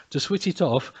Twitter, to switch it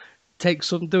off takes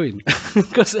some doing,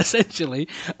 because essentially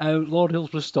Lord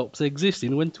Hillsborough stops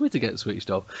existing when Twitter gets switched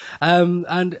off. And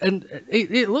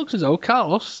it looks as though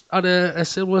Carlos had a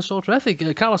similar sort of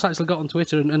ethic. Carlos actually got on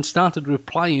Twitter and started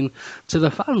replying to the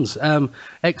fans,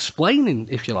 explaining,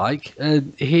 if you like,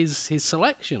 his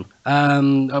selection.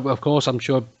 Of course, I'm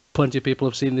sure plenty of people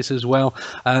have seen this as well.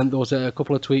 There was a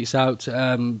couple of tweets out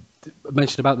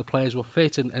mentioned about the players were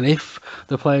fit, and if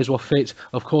the players were fit,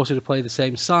 of course he'd play the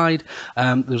same side.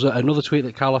 There's another tweet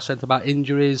that Carlos sent about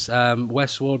injuries.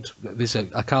 Westwood, these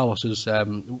are Carlos's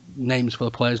names for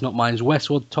the players, not mine.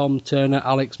 Westwood, Tom, Turner,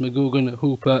 Alex, McGugan,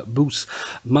 Hooper, Boos,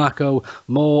 Marco,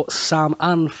 Moore, Sam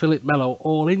and Philip Mello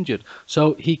all injured,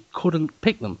 so he couldn't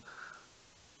pick them.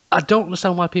 I don't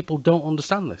understand why people don't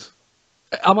understand this.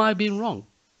 Am I being wrong?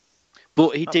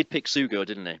 But he did pick Sugo,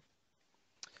 didn't he?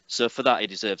 So for that, he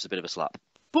deserves a bit of a slap.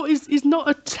 But he's not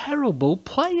a terrible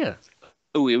player.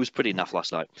 Oh, he was pretty naff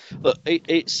last night. But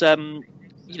it's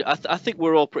I think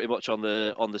we're all pretty much on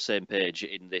the same page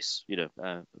in this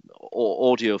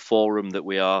audio forum that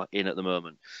we are in at the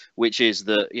moment, which is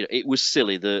that it was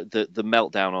silly. The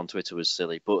meltdown on Twitter was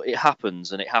silly, but it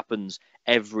happens, and it happens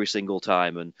every single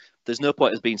time, and there's no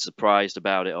point of being surprised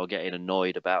about it or getting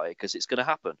annoyed about it, because it's going to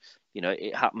happen.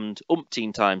 It happened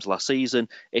umpteen times last season.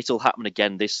 It'll happen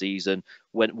again this season.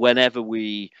 Whenever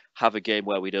we have a game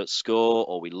where we don't score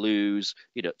or we lose,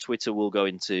 Twitter will go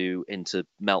into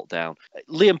meltdown.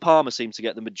 Liam Palmer seemed to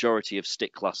get the majority of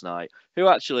stick last night, who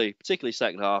actually, particularly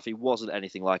second half, he wasn't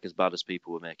anything like as bad as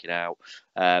people were making out.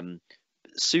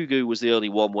 Sugu was the only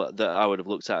one that I would have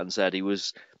looked at and said he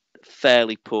was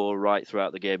fairly poor right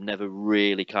throughout the game, never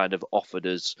really kind of offered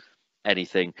us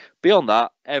anything. Beyond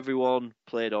that, everyone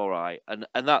played all right, and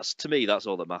that's, to me, that's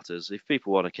all that matters. If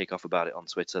people want to kick off about it on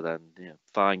Twitter, then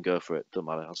fine, go for it, don't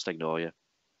matter, I'll just ignore you.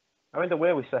 I mean, the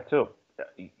way we set up,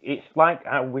 it's like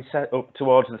how we set up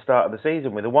towards the start of the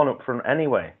season with a one up front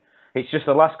anyway. It's just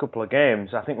the last couple of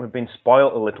games, I think we've been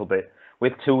spoilt a little bit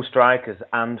with two strikers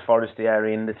and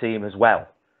Forestieri in the team as well.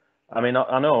 I mean,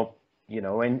 I know,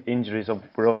 injuries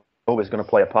were always going to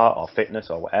play a part, or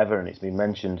fitness or whatever, and it's been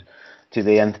mentioned to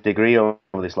the nth degree over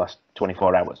this last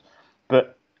 24 hours.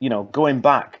 But, going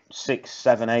back 6,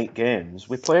 7, 8 games,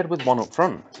 we played with one up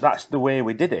front. That's the way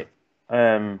we did it.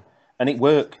 And And it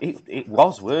worked. It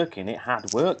was working. It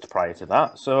had worked prior to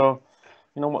that. So,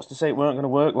 what's to say it weren't going to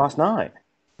work last night?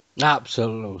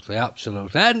 Absolutely.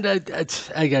 And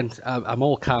again, I'm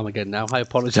all calm again now. I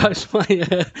apologise for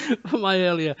my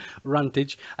earlier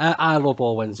rantage. I love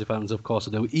all Wednesday fans, of course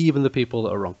I do, even the people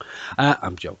that are wrong.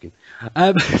 I'm joking.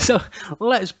 So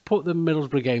let's put the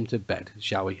Middlesbrough game to bed,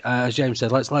 shall we? As James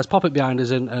said, let's pop it behind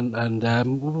us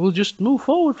and we'll just move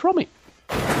forward from it.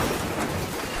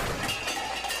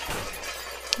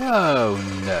 Oh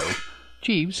no.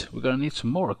 Jeeves, we're going to need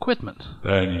some more equipment.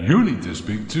 Then you need to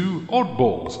speak to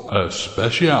Oddballs, a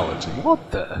speciality. What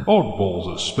the?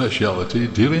 Oddballs, a speciality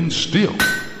deal in steel,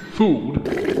 food,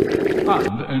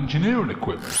 and engineering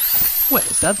equipment.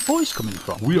 Where's that voice coming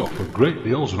from? We offer great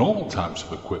deals on all types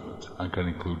of equipment and can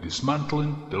include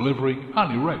dismantling, delivery,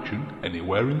 and erection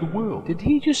anywhere in the world. Did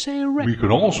he just say erection? We can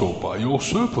also buy your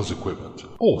surplus equipment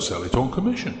or sell it on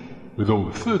commission. With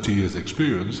over 30 years'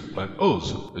 experience, let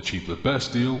us achieve the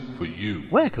best deal for you.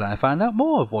 Where can I find out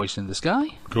more, Voice in the Sky?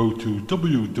 Go to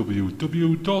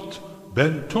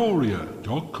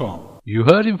www.bentoria.com. You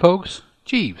heard him, folks.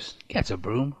 Jeeves, get a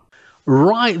broom.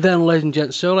 Right then, ladies and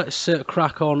gents, so let's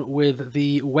crack on with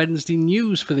the Wednesday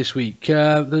news for this week.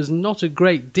 There's not a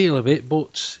great deal of it,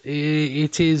 but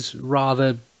it is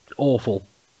rather awful,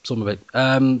 some of it.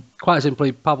 Quite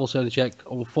simply, Pavel Srnicek,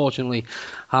 unfortunately,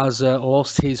 has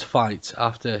lost his fight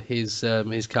after his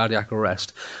cardiac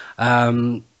arrest.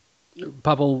 Pavel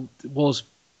was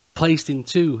placed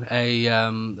into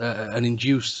an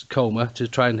induced coma to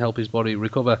try and help his body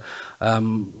recover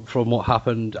from what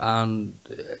happened, and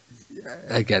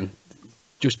again,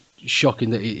 just shocking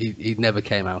that he never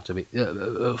came out of it.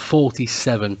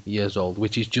 47 years old,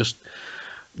 which is just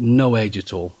no age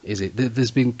at all, is it?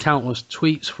 There's been countless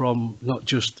tweets from not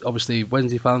just obviously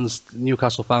Wednesday fans,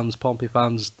 Newcastle fans, Pompey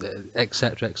fans,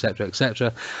 etc., etc.,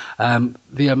 etc.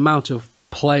 The amount of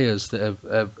players that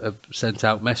have sent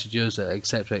out messages,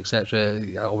 etc.,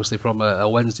 etc. Obviously, from a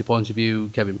Wednesday point of view,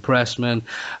 Kevin Pressman,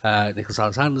 Nicholas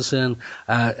Alexanderson,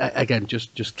 again,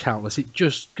 just countless. It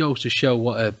just goes to show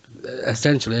what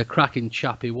essentially a cracking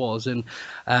chap he was, and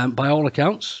by all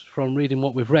accounts, from reading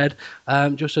what we've read,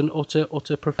 just an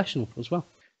utter professional as well.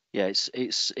 Yeah,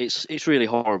 it's really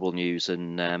horrible news,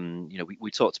 and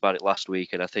we talked about it last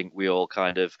week, and I think we all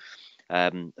kind of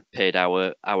paid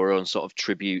our own sort of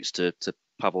tributes to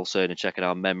Pavel Srnicek and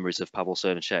our memories of Pavel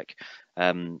Srnicek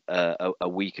a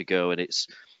week ago, and it's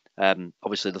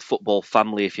obviously the football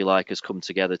family, if you like, has come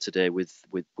together today with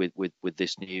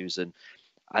this news, and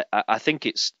I think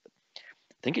it's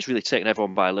really taken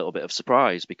everyone by a little bit of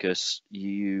surprise, because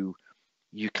you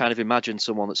kind of imagine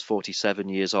someone that's 47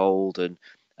 years old and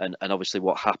obviously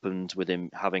what happened with him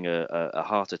having a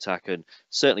heart attack, and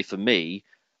certainly for me,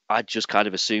 I just kind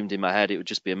of assumed in my head it would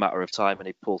just be a matter of time and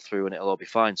he'd pull through and it'll all be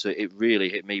fine. So it really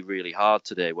hit me really hard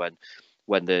today when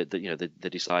they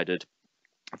decided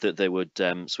that they would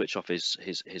switch off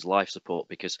his life support,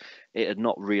 because it had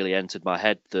not really entered my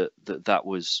head that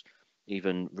was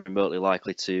even remotely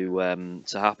likely to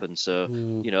happen. So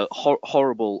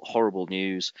horrible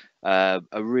news. A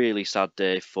really sad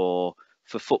day for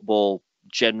football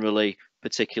generally,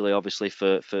 particularly obviously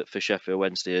for Sheffield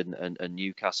Wednesday and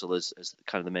Newcastle as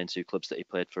kind of the main two clubs that he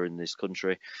played for in this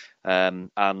country.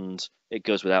 And it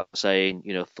goes without saying,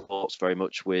 thoughts very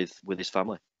much with his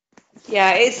family.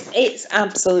 Yeah, it's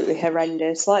absolutely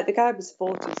horrendous. Like, the guy was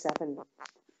 47.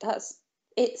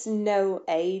 It's no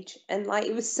age, and like,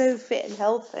 he was so fit and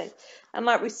healthy. And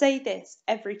like, we say this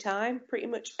every time, pretty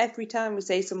much every time we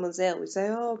say someone's ill, we say,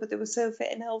 oh, but they were so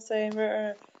fit and healthy,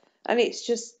 and it's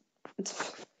just,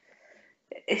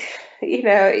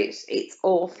 it's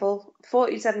awful.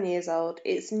 47 years old,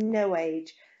 it's no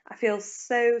age. I feel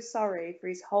so sorry for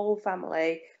his whole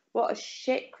family. What a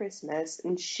shit Christmas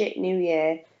and shit New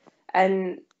Year.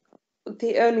 And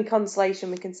the only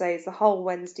consolation we can say is the whole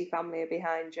Wednesday family are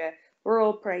behind you. We're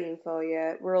all praying for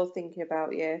you. We're all thinking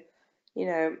about you.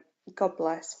 God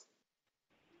bless.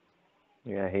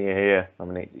 Yeah, here. I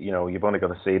mean, you've only got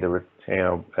to see the,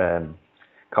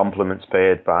 compliments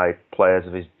paid by players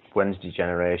of his Wednesday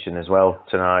generation as well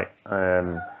tonight.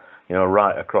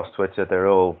 Right across Twitter, they're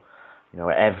all,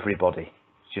 everybody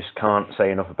just can't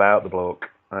say enough about the bloke.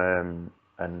 And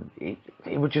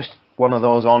it was just one of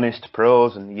those honest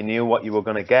pros, and you knew what you were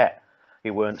going to get. He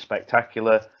weren't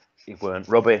spectacular. He weren't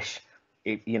rubbish.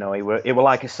 It were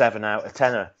like a 7 out of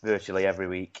 10 virtually every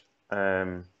week.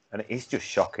 And it's just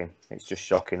shocking. It's just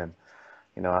shocking. And,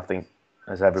 I think,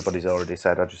 as everybody's already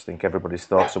said, I just think everybody's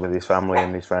thoughts are with his family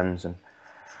and his friends. And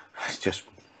it's just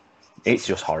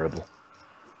horrible.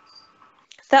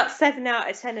 That's 7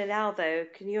 out of 10 now, though.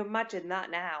 Can you imagine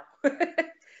that now?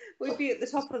 we'd be at the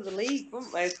top of the league,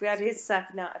 wouldn't we? If we had his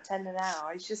 7 out of 10 an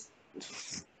hour. It's just,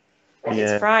 it's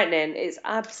frightening. It's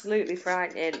absolutely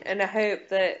frightening. And I hope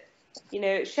that,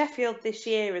 Sheffield this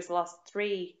year has lost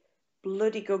 3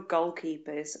 bloody good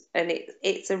goalkeepers, and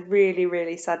it's a really,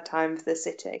 really sad time for the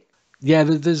city. Yeah,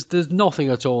 there's nothing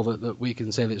at all that we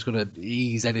can say that's going to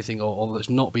ease anything or that's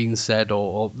not being said,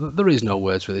 or there is no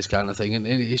words for this kind of thing, and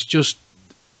it's just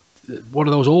one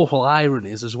of those awful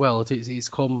ironies as well. It's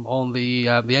come on the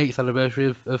 8th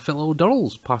anniversary of Phil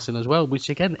O'Donnell's passing as well, which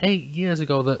again 8 years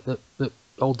ago that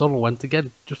O'Donnell went,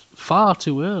 again just far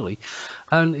too early,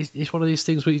 and it's one of these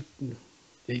things where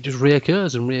it just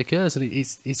reoccurs, and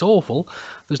it's awful.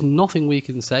 There's nothing we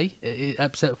can say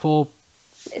except for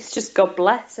it's just God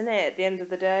bless, isn't it? At the end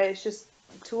of the day, it's just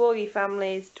to all your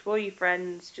families, to all your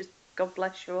friends, just God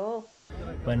bless you all.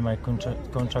 When my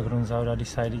contract runs out, I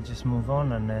decided just move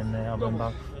on, and then I went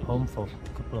back home for a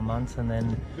couple of months, and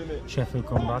then Sheffield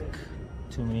come back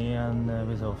to me and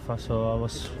with offer, so I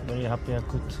was very happy I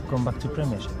could come back to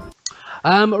Premiership.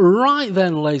 Right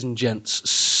then, ladies and gents,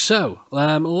 so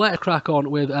let's crack on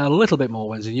with a little bit more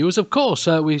Wednesday news. Of course,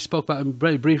 we spoke about him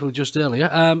very briefly just earlier.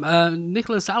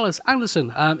 Nicholas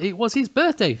Anderson, it was his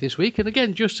birthday this week, and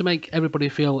again, just to make everybody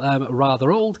feel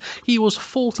rather old, he was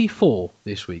 44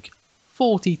 this week.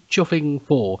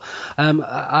 40-4.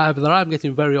 Either I'm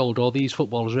getting very old or these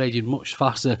footballers are aging much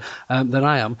faster than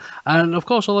I am. And of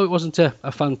course, although it wasn't a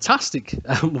fantastic,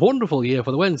 wonderful year for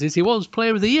the Wednesdays, he was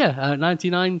Player of the Year,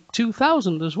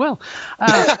 99-2000 as well.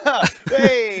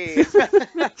 Hey!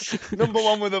 Number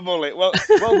 1 with a bullet. Well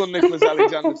done, Nicholas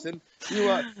Alexanderson.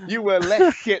 You were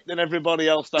less shit than everybody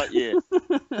else that year.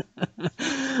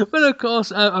 But of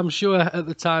course, I'm sure at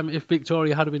the time, if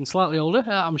Victoria had been slightly older,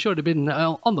 I'm sure it'd have been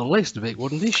on the list of it,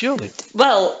 wouldn't he, surely?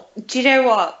 Well, do you know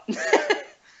what?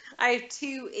 I have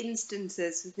 2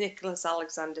 instances with Nicholas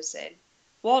Alexanderson.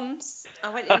 Once, I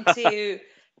went into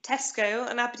Tesco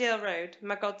on Aberdale Road,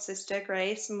 my god sister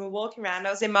Grace, and we're walking around.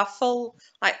 I was in my full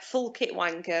kit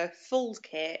wanker, full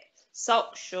kit,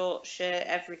 socks, shorts, shirt,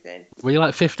 everything. Were you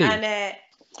like 15? And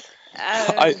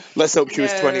let's hope she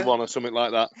was 21 or something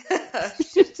like that.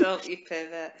 Shut up, you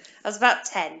pervert. I was about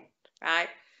 10, right?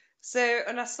 So,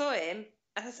 and I saw him,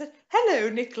 and I said, "Hello,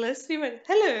 Nicholas." He went,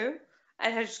 "Hello,"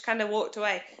 and I just kind of walked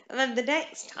away. And then the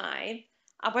next time,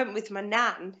 I went with my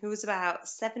nan, who was about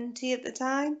 70 at the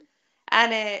time,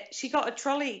 and she got a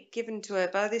trolley given to her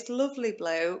by this lovely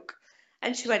bloke,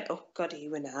 and she went, "Oh God, he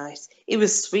was nice. He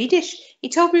was Swedish. He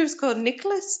told me he was called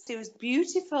Nicholas. He was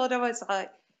beautiful." And I was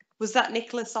like, "Was that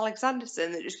Nicholas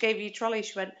Alexanderson that just gave you a trolley?"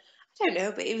 She went, "I don't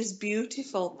know, but he was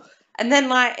beautiful." And then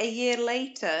like a year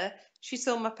later, she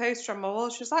saw my poster on my wall.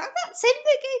 She was like, "Oh, that's him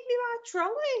that gave me my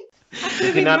trolley. I could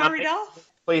have been married off."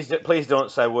 Please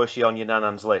don't say, was she on your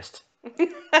nan's list?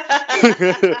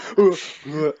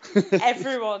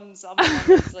 Everyone's on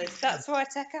my list. That's who I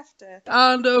take after.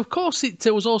 And of course, it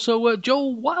was also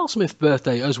Joel Wildsmith's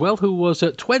birthday as well, who was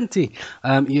 20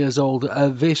 years old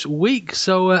this week.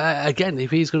 So again,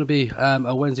 if he's going to be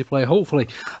a Wednesday player, hopefully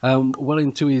well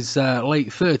into his late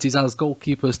 30s, as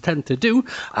goalkeepers tend to do,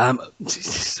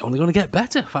 it's only going to get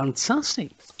better.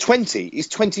 Fantastic. 20? He's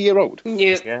 20-year-old?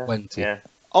 Yeah. 20. Yeah.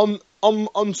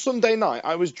 On Sunday night,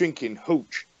 I was drinking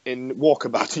hooch in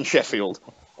Walkabout in Sheffield,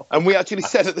 and we actually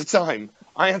said at the time,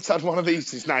 I hadn't had one of these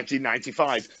since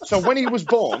 1995. So when he was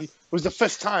born was the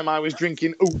first time I was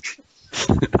drinking hooch.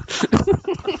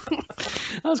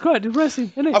 That's quite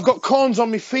depressing, isn't it? I've got corns on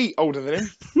my feet older than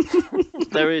him.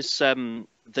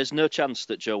 There's no chance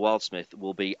that Joe Wildsmith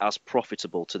will be as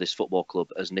profitable to this football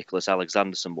club as Nicholas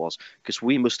Alexanderson was, because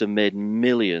we must have made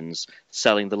millions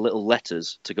selling the little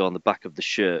letters to go on the back of the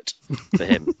shirt for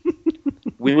him.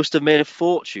 We must have made a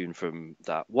fortune from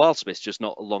that. Wildsmith's just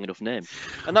not a long enough name.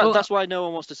 And that's why no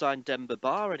one wants to sign Denver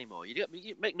Bar anymore. You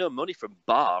make no money from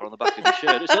bar on the back of your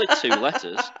shirt. It's only 2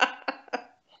 letters.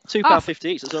 £2.50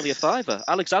 each, that's only a £5.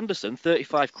 Alexanderson,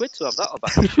 £35 to have that on the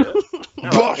back of your shirt.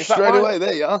 Bosh, straight away,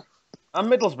 there you are. And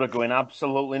Middlesbrough going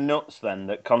absolutely nuts then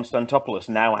that Konstantopoulos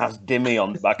now has Dimmy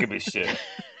on the back of his shirt.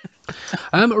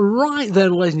 Right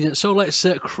then, ladies and gents, so let's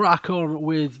crack on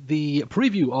with the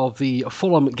preview of the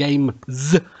Fulham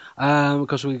games,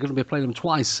 because we're going to be playing them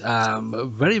twice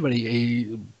very,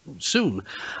 very soon.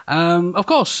 Of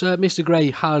course, Mr.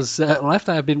 Gray has left.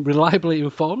 I have been reliably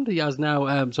informed. He has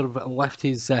now sort of left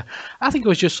his... I think he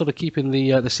was just sort of keeping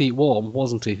the seat warm,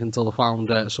 wasn't he, until they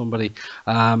found somebody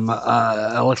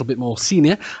a little bit more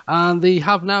senior. And they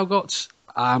have now got...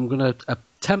 I'm going to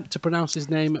attempt to pronounce his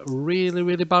name really,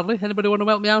 really badly. Anybody want to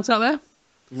help me out there?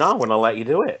 No, I'm going to let you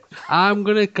do it. I'm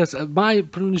going to... Because my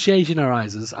pronunciation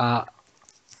arises are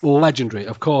legendary.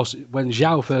 Of course, when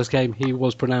Zhao first came, he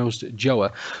was pronounced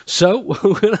Joa. So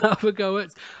we'll have a go at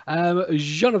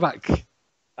Jonovac.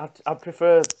 I'd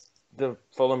prefer the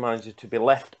Fulham manager to be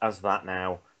left as that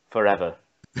now forever.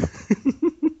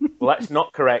 Let's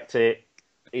not correct it.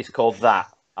 It's called that.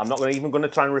 I'm not even going to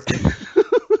try and repeat.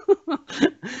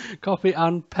 Copy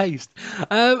and paste.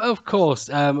 Of course,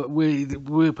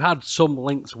 we've had some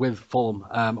links with Fulham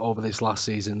over this last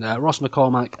season. Ross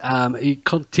McCormack, he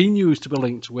continues to be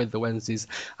linked with the Wednesdays,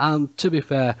 and to be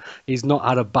fair, he's not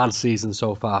had a bad season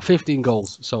so far. 15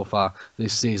 goals so far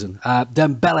this season.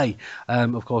 Dembele,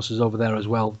 of course, is over there as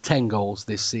well. 10 goals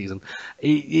this season.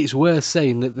 It's worth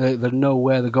saying that they know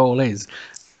where the goal is.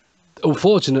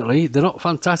 Unfortunately, they're not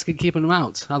fantastic at keeping them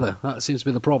out, are they? That seems to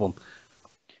be the problem.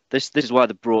 This is why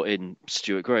they brought in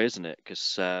Stuart Gray, isn't it?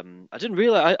 Because I didn't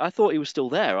realise. I thought he was still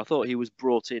there. I thought he was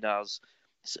brought in as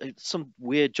some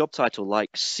weird job title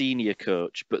like senior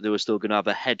coach, but they were still going to have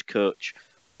a head coach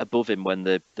above him when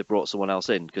they brought someone else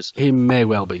in. Because he may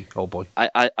well be. Oh boy.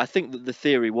 I think that the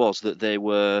theory was that they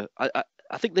were.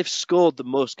 I think they've scored the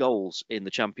most goals in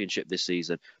the Championship this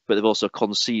season, but they've also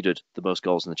conceded the most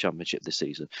goals in the Championship this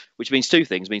season, which means two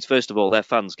things. It means, first of all, their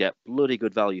fans get bloody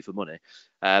good value for money,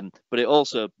 but it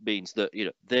also means that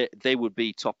they would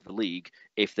be top of the league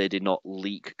if they did not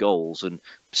leak goals. And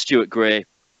Stuart Gray,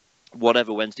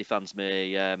 whatever Wednesday fans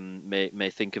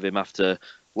may think of him after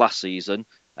last season,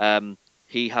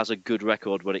 he has a good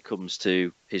record when it comes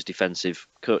to his defensive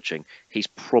coaching. He's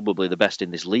probably the best in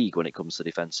this league when it comes to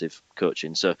defensive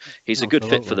coaching. So he's a good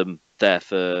fit for them there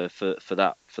for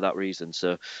that reason.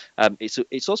 So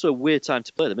it's also a weird time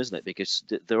to play them, isn't it? Because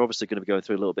they're obviously going to be going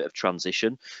through a little bit of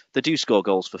transition. They do score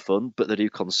goals for fun, but they do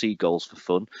concede goals for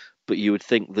fun. But you would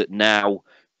think that now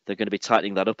they're going to be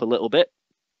tightening that up a little bit.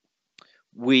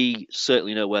 We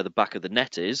certainly know where the back of the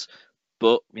net is,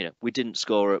 but we didn't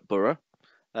score at Borough.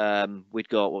 We'd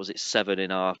got 7 in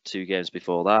our 2 games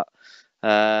before that.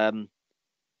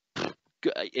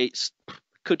 It's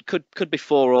could be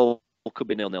 4-4, could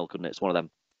be 0-0, couldn't it? It's one of them.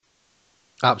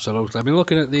 Absolutely. I mean,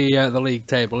 looking at the league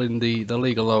table in the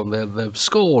league alone, they've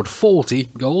scored 40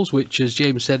 goals, which, as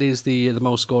James said, is the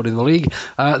most scored in the league.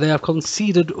 They have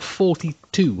conceded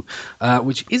 42,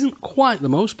 which isn't quite the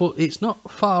most, but it's not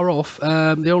far off.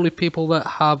 The only people that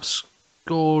have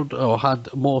scored or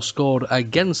had more scored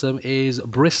against them is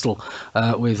Bristol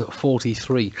with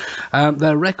 43.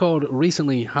 Their record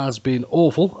recently has been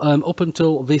awful. Up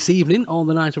until this evening, on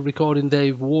the night of recording,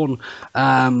 they've won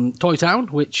Toy Town,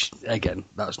 which, again,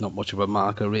 that's not much of a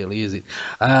marker, really, is it?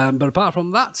 But apart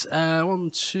from that,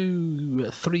 1,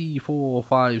 2, 3, 4,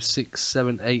 5, 6,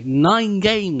 7, 8, 9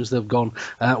 games they've gone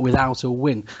without a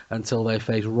win until they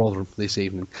face Rotherham this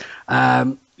evening.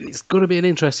 It's going to be an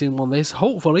interesting one, this.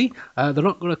 Hopefully, they're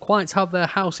not going to quite have their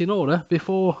house in order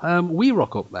before we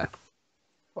rock up there.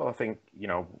 Well, I think,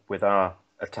 with our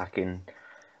attacking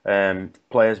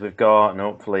players we've got, and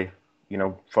hopefully,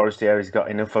 Forestier's got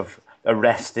enough of a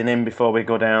rest in him before we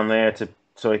go down there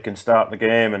so he can start the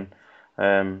game.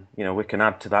 And, we can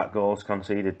add to that goals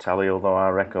conceded tally, although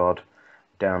our record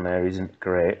down there isn't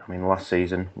great. I mean, last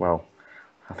season, well,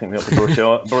 I think we ought to brush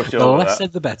over the less that.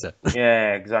 said, the better.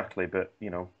 Yeah, exactly. But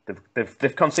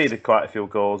they've conceded quite a few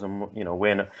goals, and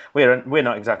we're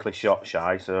not exactly shot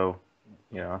shy. So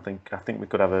I think we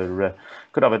could have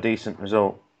a decent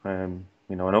result. And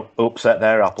upset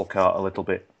their apple cart a little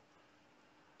bit.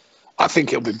 I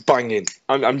think it'll be banging.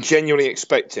 I'm genuinely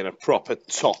expecting a proper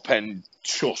top end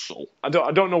tussle. I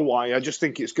don't know why. I just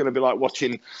think it's going to be like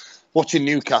watching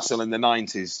Newcastle in the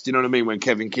 90s. Do you know what I mean? When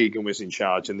Kevin Keegan was in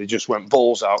charge and they just went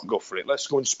balls out, go for it. Let's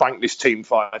go and spank this team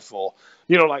 5-4.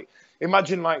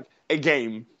 Imagine a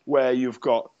game where you've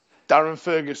got Darren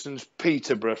Ferguson's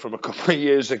Peterborough from a couple of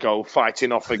years ago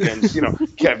fighting off against,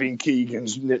 Kevin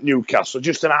Keegan's Newcastle.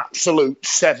 Just an absolute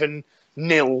 7-0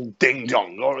 ding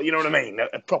dong. Or, you know what I mean?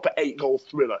 A proper 8-goal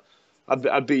thriller.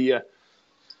 I'd be...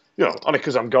 only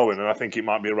because I'm going, and I think it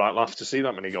might be a right laugh to see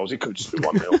that many goals. It could just be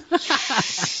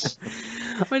 1-0.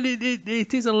 I mean,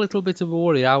 it is a little bit of a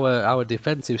worry, our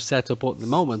defensive setup at the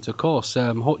moment. Of course,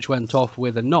 Hutch went off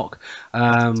with a knock.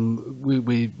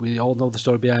 We all know the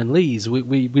story behind Leeds.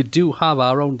 We do have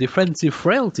our own defensive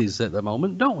frailties at the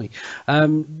moment, don't we?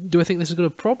 Do we think this is going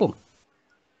to be a problem?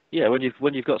 Yeah, when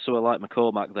you've got someone like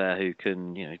McCormack there who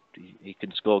can, he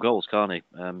can score goals, can't he?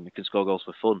 He can score goals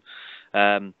for fun.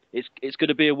 It's going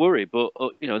to be a worry, but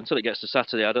until it gets to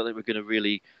Saturday, I don't think we're going to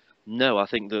really know. I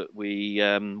think that we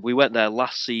went there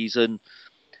last season,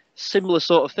 similar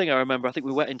sort of thing. I remember. I think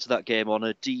we went into that game on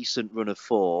a decent run of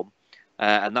form,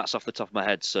 and that's off the top of my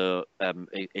head. So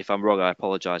if I'm wrong, I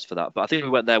apologise for that. But I think we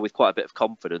went there with quite a bit of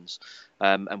confidence,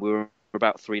 and we were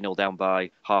about 3-0 down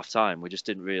by half-time. We just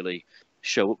didn't really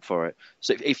show up for it.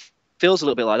 So it feels a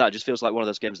little bit like that. It just feels like one of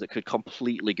those games that could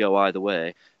completely go either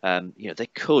way. They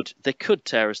could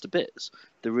tear us to bits.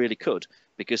 They really could,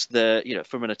 because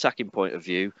from an attacking point of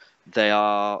view, they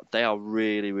are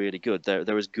really, really good.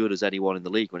 They're as good as anyone in the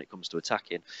league when it comes to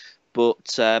attacking.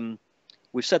 But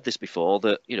we've said this before,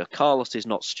 that Carlos is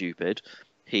not stupid.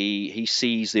 He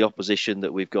sees the opposition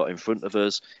that we've got in front of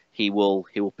us. He will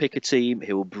pick a team.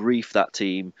 He will brief that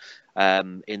team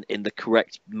in the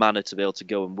correct manner to be able to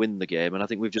go and win the game. And I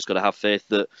think we've just got to have faith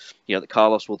that that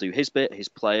Carlos will do his bit, his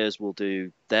players will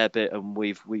do their bit, and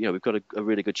we've got a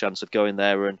really good chance of going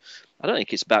there. And I don't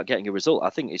think it's about getting a result. I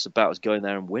think it's about us going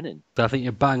there and winning. I think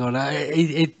you're bang on.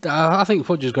 I think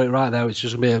Fudge has got it right there. It's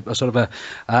just going to be a sort of a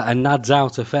nads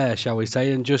out affair, shall we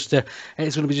say, and just it's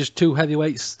going to be just two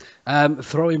heavyweights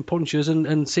throwing punches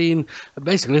and seeing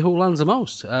basically who lands the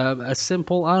most. As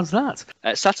simple as that.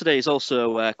 Saturday is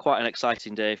also quite an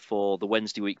exciting day for the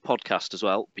Wednesday Week podcast as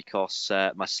well, because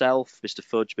myself, Mr.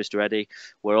 Fudge, Mr. Eddie,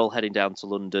 we're all heading down to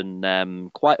London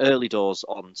quite early doors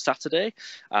on Saturday,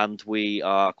 and we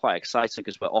are quite excited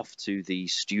because we're off to the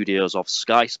studios of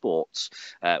Sky Sports,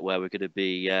 where we're going to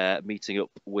be meeting up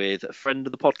with a friend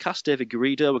of the podcast, David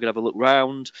Garrido. We're going to have a look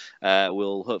round.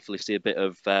 We'll hopefully see a bit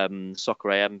of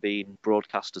Soccer AM being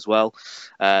broadcast as well.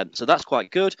 So that's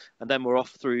quite good. And then we're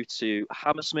off through to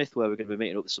Hammersmith, where we're going to be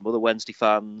meeting up with some other Wednesday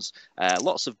fans.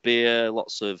 Lots of beer,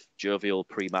 lots of jovial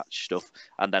pre-match stuff,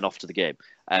 and then off to the game.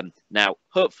 Now,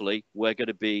 hopefully, we're going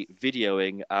to be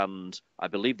videoing, and I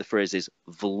believe the phrase is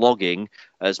vlogging,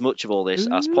 as much of all this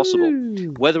as possible.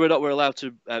 Whether or not we're allowed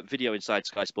to video inside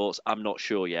Sky Sports, I'm not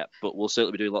sure yet, but we'll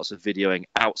certainly be doing lots of videoing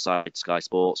outside Sky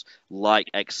Sports, like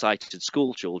excited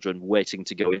school children waiting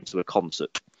to go into a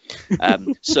concert.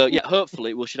 So yeah,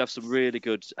 hopefully we should have some really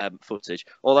good footage.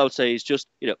 All I would say is just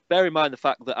bear in mind the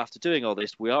fact that after doing all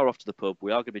this, we are off to the pub.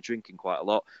 We are going to be drinking quite a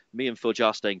lot. Me and Fudge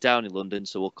are staying down in London,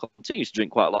 so we'll continue to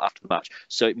drink quite a lot after the match.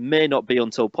 So it may not be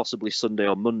until possibly Sunday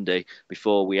or Monday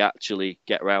before we actually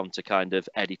get around to kind of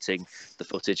editing the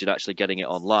footage and actually getting it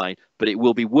online. But it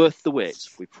will be worth the wait.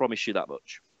 We promise you that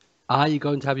much. Are you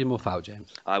going to have your muff out,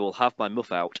 James? I will have my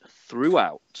muff out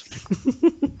throughout.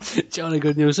 Jolly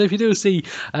good news. So if you do see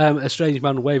a strange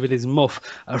man waving his muff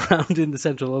around in the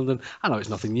central London, I know it's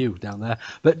nothing new down there,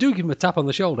 but do give him a tap on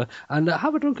the shoulder and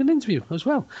have a drunken interview as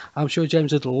well. I'm sure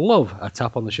James would love a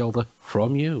tap on the shoulder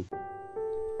from you.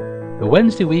 The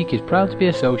Wednesday Week is proud to be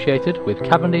associated with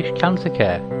Cavendish Cancer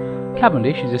Care.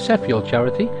 Cavendish is a Sheffield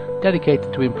charity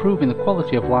dedicated to improving the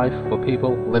quality of life for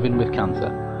people living with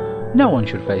cancer. No one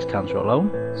should face cancer alone,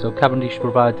 so Cavendish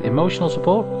provides emotional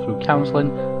support through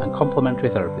counselling and complementary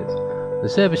therapies. The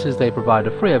services they provide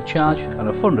are free of charge and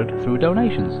are funded through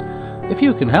donations. If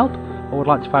you can help or would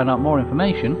like to find out more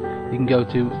information, you can go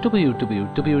to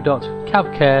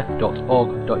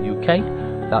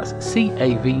www.cavcare.org.uk. That's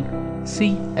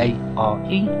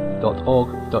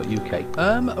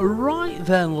CAVCARE.org.uk. Right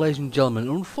then, ladies and gentlemen,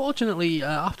 unfortunately,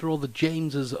 after all the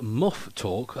James's muff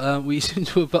talk, we seem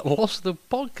to have lost the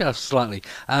podcast slightly.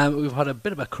 We've had a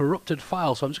bit of a corrupted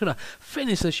file, so I'm just going to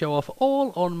finish the show off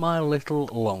all on my little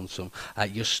lonesome.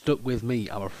 You're stuck with me,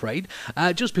 I'm afraid.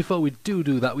 Just before we do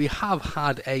that, we have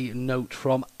had a note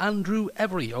from Andrew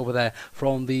Every over there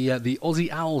from the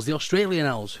Aussie Owls, the Australian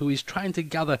Owls, who is trying to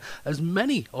gather as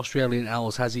many Australian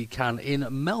Owls as he can in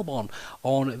Melbourne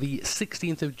on the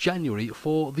 16th of January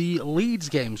for the Leeds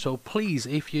game. So please,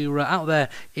 if you're out there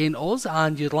in Oz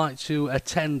and you'd like to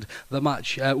attend the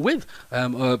match with a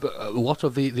lot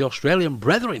of the Australian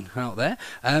brethren out there,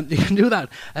 you can do that.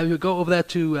 You go over there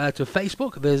to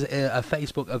Facebook. There's a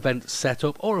Facebook event set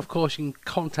up, or of course you can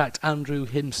contact Andrew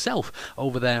himself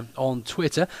over there on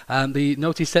Twitter. The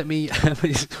note he sent me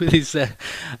with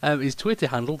his Twitter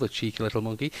handle, the cheeky little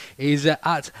monkey, is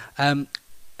at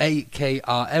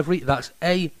AKR Every. That's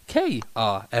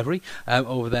AKR Every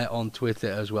over there on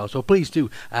Twitter as well. So please do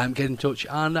get in touch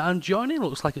and join in.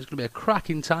 Looks like it's going to be a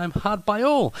cracking time had by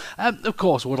all. Of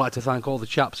course, I would like to thank all the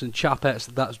chaps and chapettes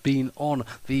that's been on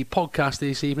the podcast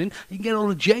this evening. You can get on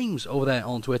to James over there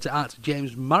on Twitter at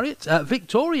James Marriott,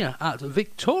 Victoria at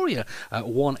Victoria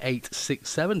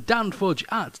 1867, Dan Fudge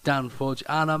at Dan Fudge,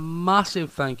 and a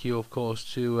massive thank you, of course,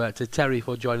 to Terry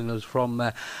for joining us from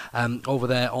over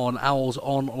there on Owls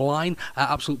on online.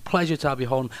 Absolute pleasure to have you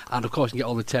on. And of course, you can get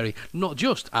all the Terry not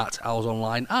just at Owls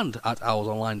Online and at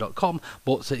owlsonline.com,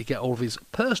 but you get all of his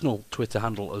personal Twitter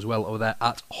handle as well over there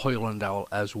at Hoyland Owl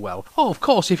as well. Oh, of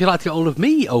course, if you'd like to get hold of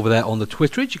me over there on the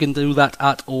Twitterage, you can do that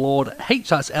at Lord H.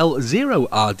 That's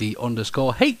L0RD_H.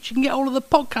 You can get hold of the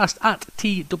podcast at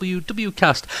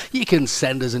TWWcast. You can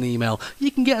send us an email.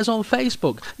 You can get us on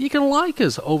Facebook. You can like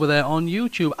us over there on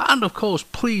YouTube. And of course,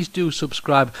 please do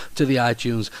subscribe to the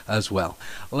iTunes as well.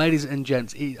 Ladies and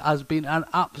gents, it has been an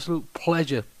absolute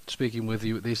pleasure speaking with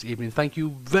you this evening. Thank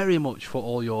you very much for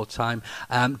all your time.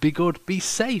 Be good, be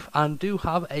safe, and do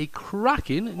have a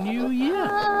cracking new year.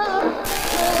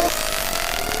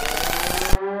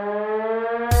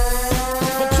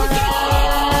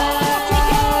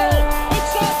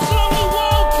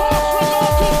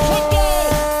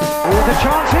 There's a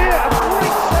chance here, a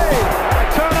great save. A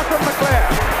turner from McClare.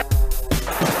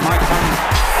 Mike Hunt,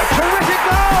 a terrific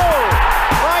goal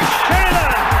by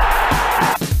Sheridan.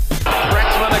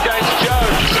 Brentman against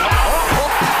Jones.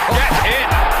 Get in.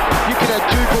 You could have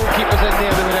two goalkeepers in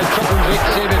there that would have trouble with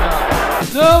saving that.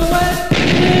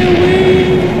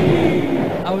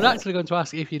 I was actually going to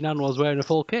ask if your nan was wearing a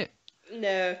full kit.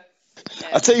 No.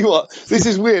 I tell you what, this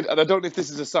is weird, and I don't know if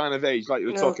this is a sign of age, like you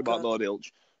were talking about Lord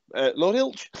Ilch. Lord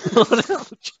Ilch?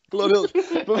 Lord Ilch.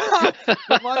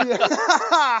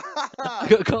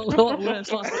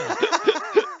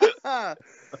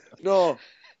 No,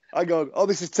 hang on. Oh,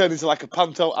 this has turned into like a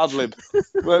panto ad lib.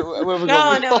 Where have we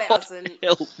gone? No, it hasn't.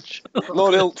 Ilch.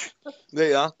 Lord Ilch. There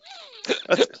you are.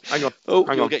 Hang on. Oh,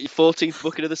 hang you'll on. get your 14th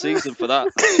booking of the season for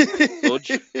that.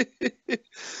 Fudge.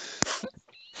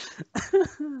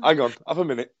 Hang on. Have a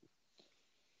minute.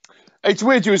 It's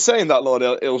weird you were saying that, Lord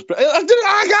Ilchborough.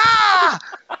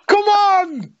 Come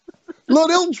on! Lord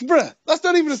Ilchborough. That's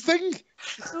not even a thing.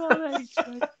 Lord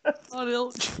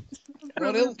Ilch.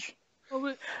 Lord Ilch.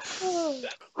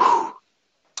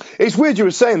 It's weird you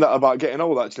were saying that about getting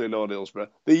old, actually, Lord Ilchborough.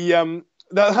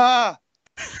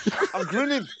 I'm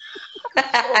grinning.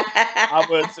 I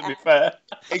weren't, to be fair.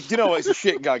 You know what? It's a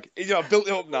shit gag. I built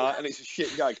it up now, and it's a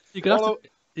shit gag.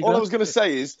 All I was going to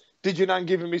say is, did your nan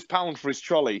give him his £1 for his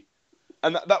trolley?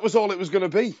 And that was all it was going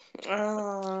to be.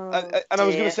 Oh, and I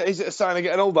was going to say, is it a sign of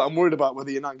getting older? I'm worried about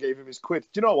whether your nan gave him his £1. Do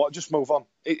you know what? Just move on.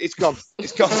 It's gone.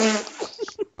 It's gone.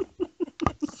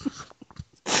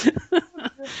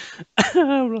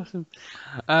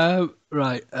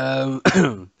 Right.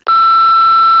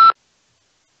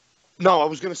 No, I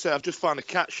was going to say, I've just found a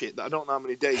cat shit that I don't know how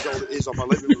many days old it is on my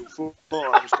living room floor.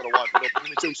 I'm just going to wipe it up. Give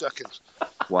me 2 seconds.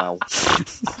 Wow.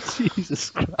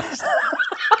 Jesus Christ.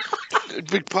 A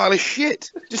big pile of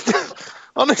shit. Just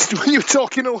honestly, when you were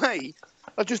talking away,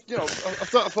 I just, I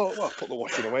thought, well, I'll put the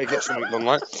washing away, get something done,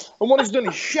 like. And what he's done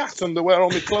is shat under where all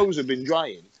my clothes have been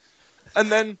drying,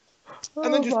 and then just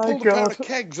pulled a pair of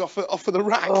kegs off of the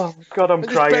rack. Oh God, I'm and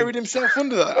crying. Just buried himself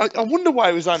under that. I wonder why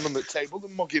he was hanging on the table, the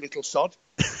muggy little sod.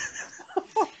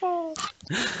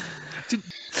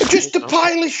 Just a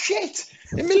pile of shit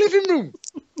in my living room.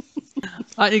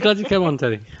 Aren't you glad you came on,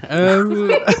 Teddy?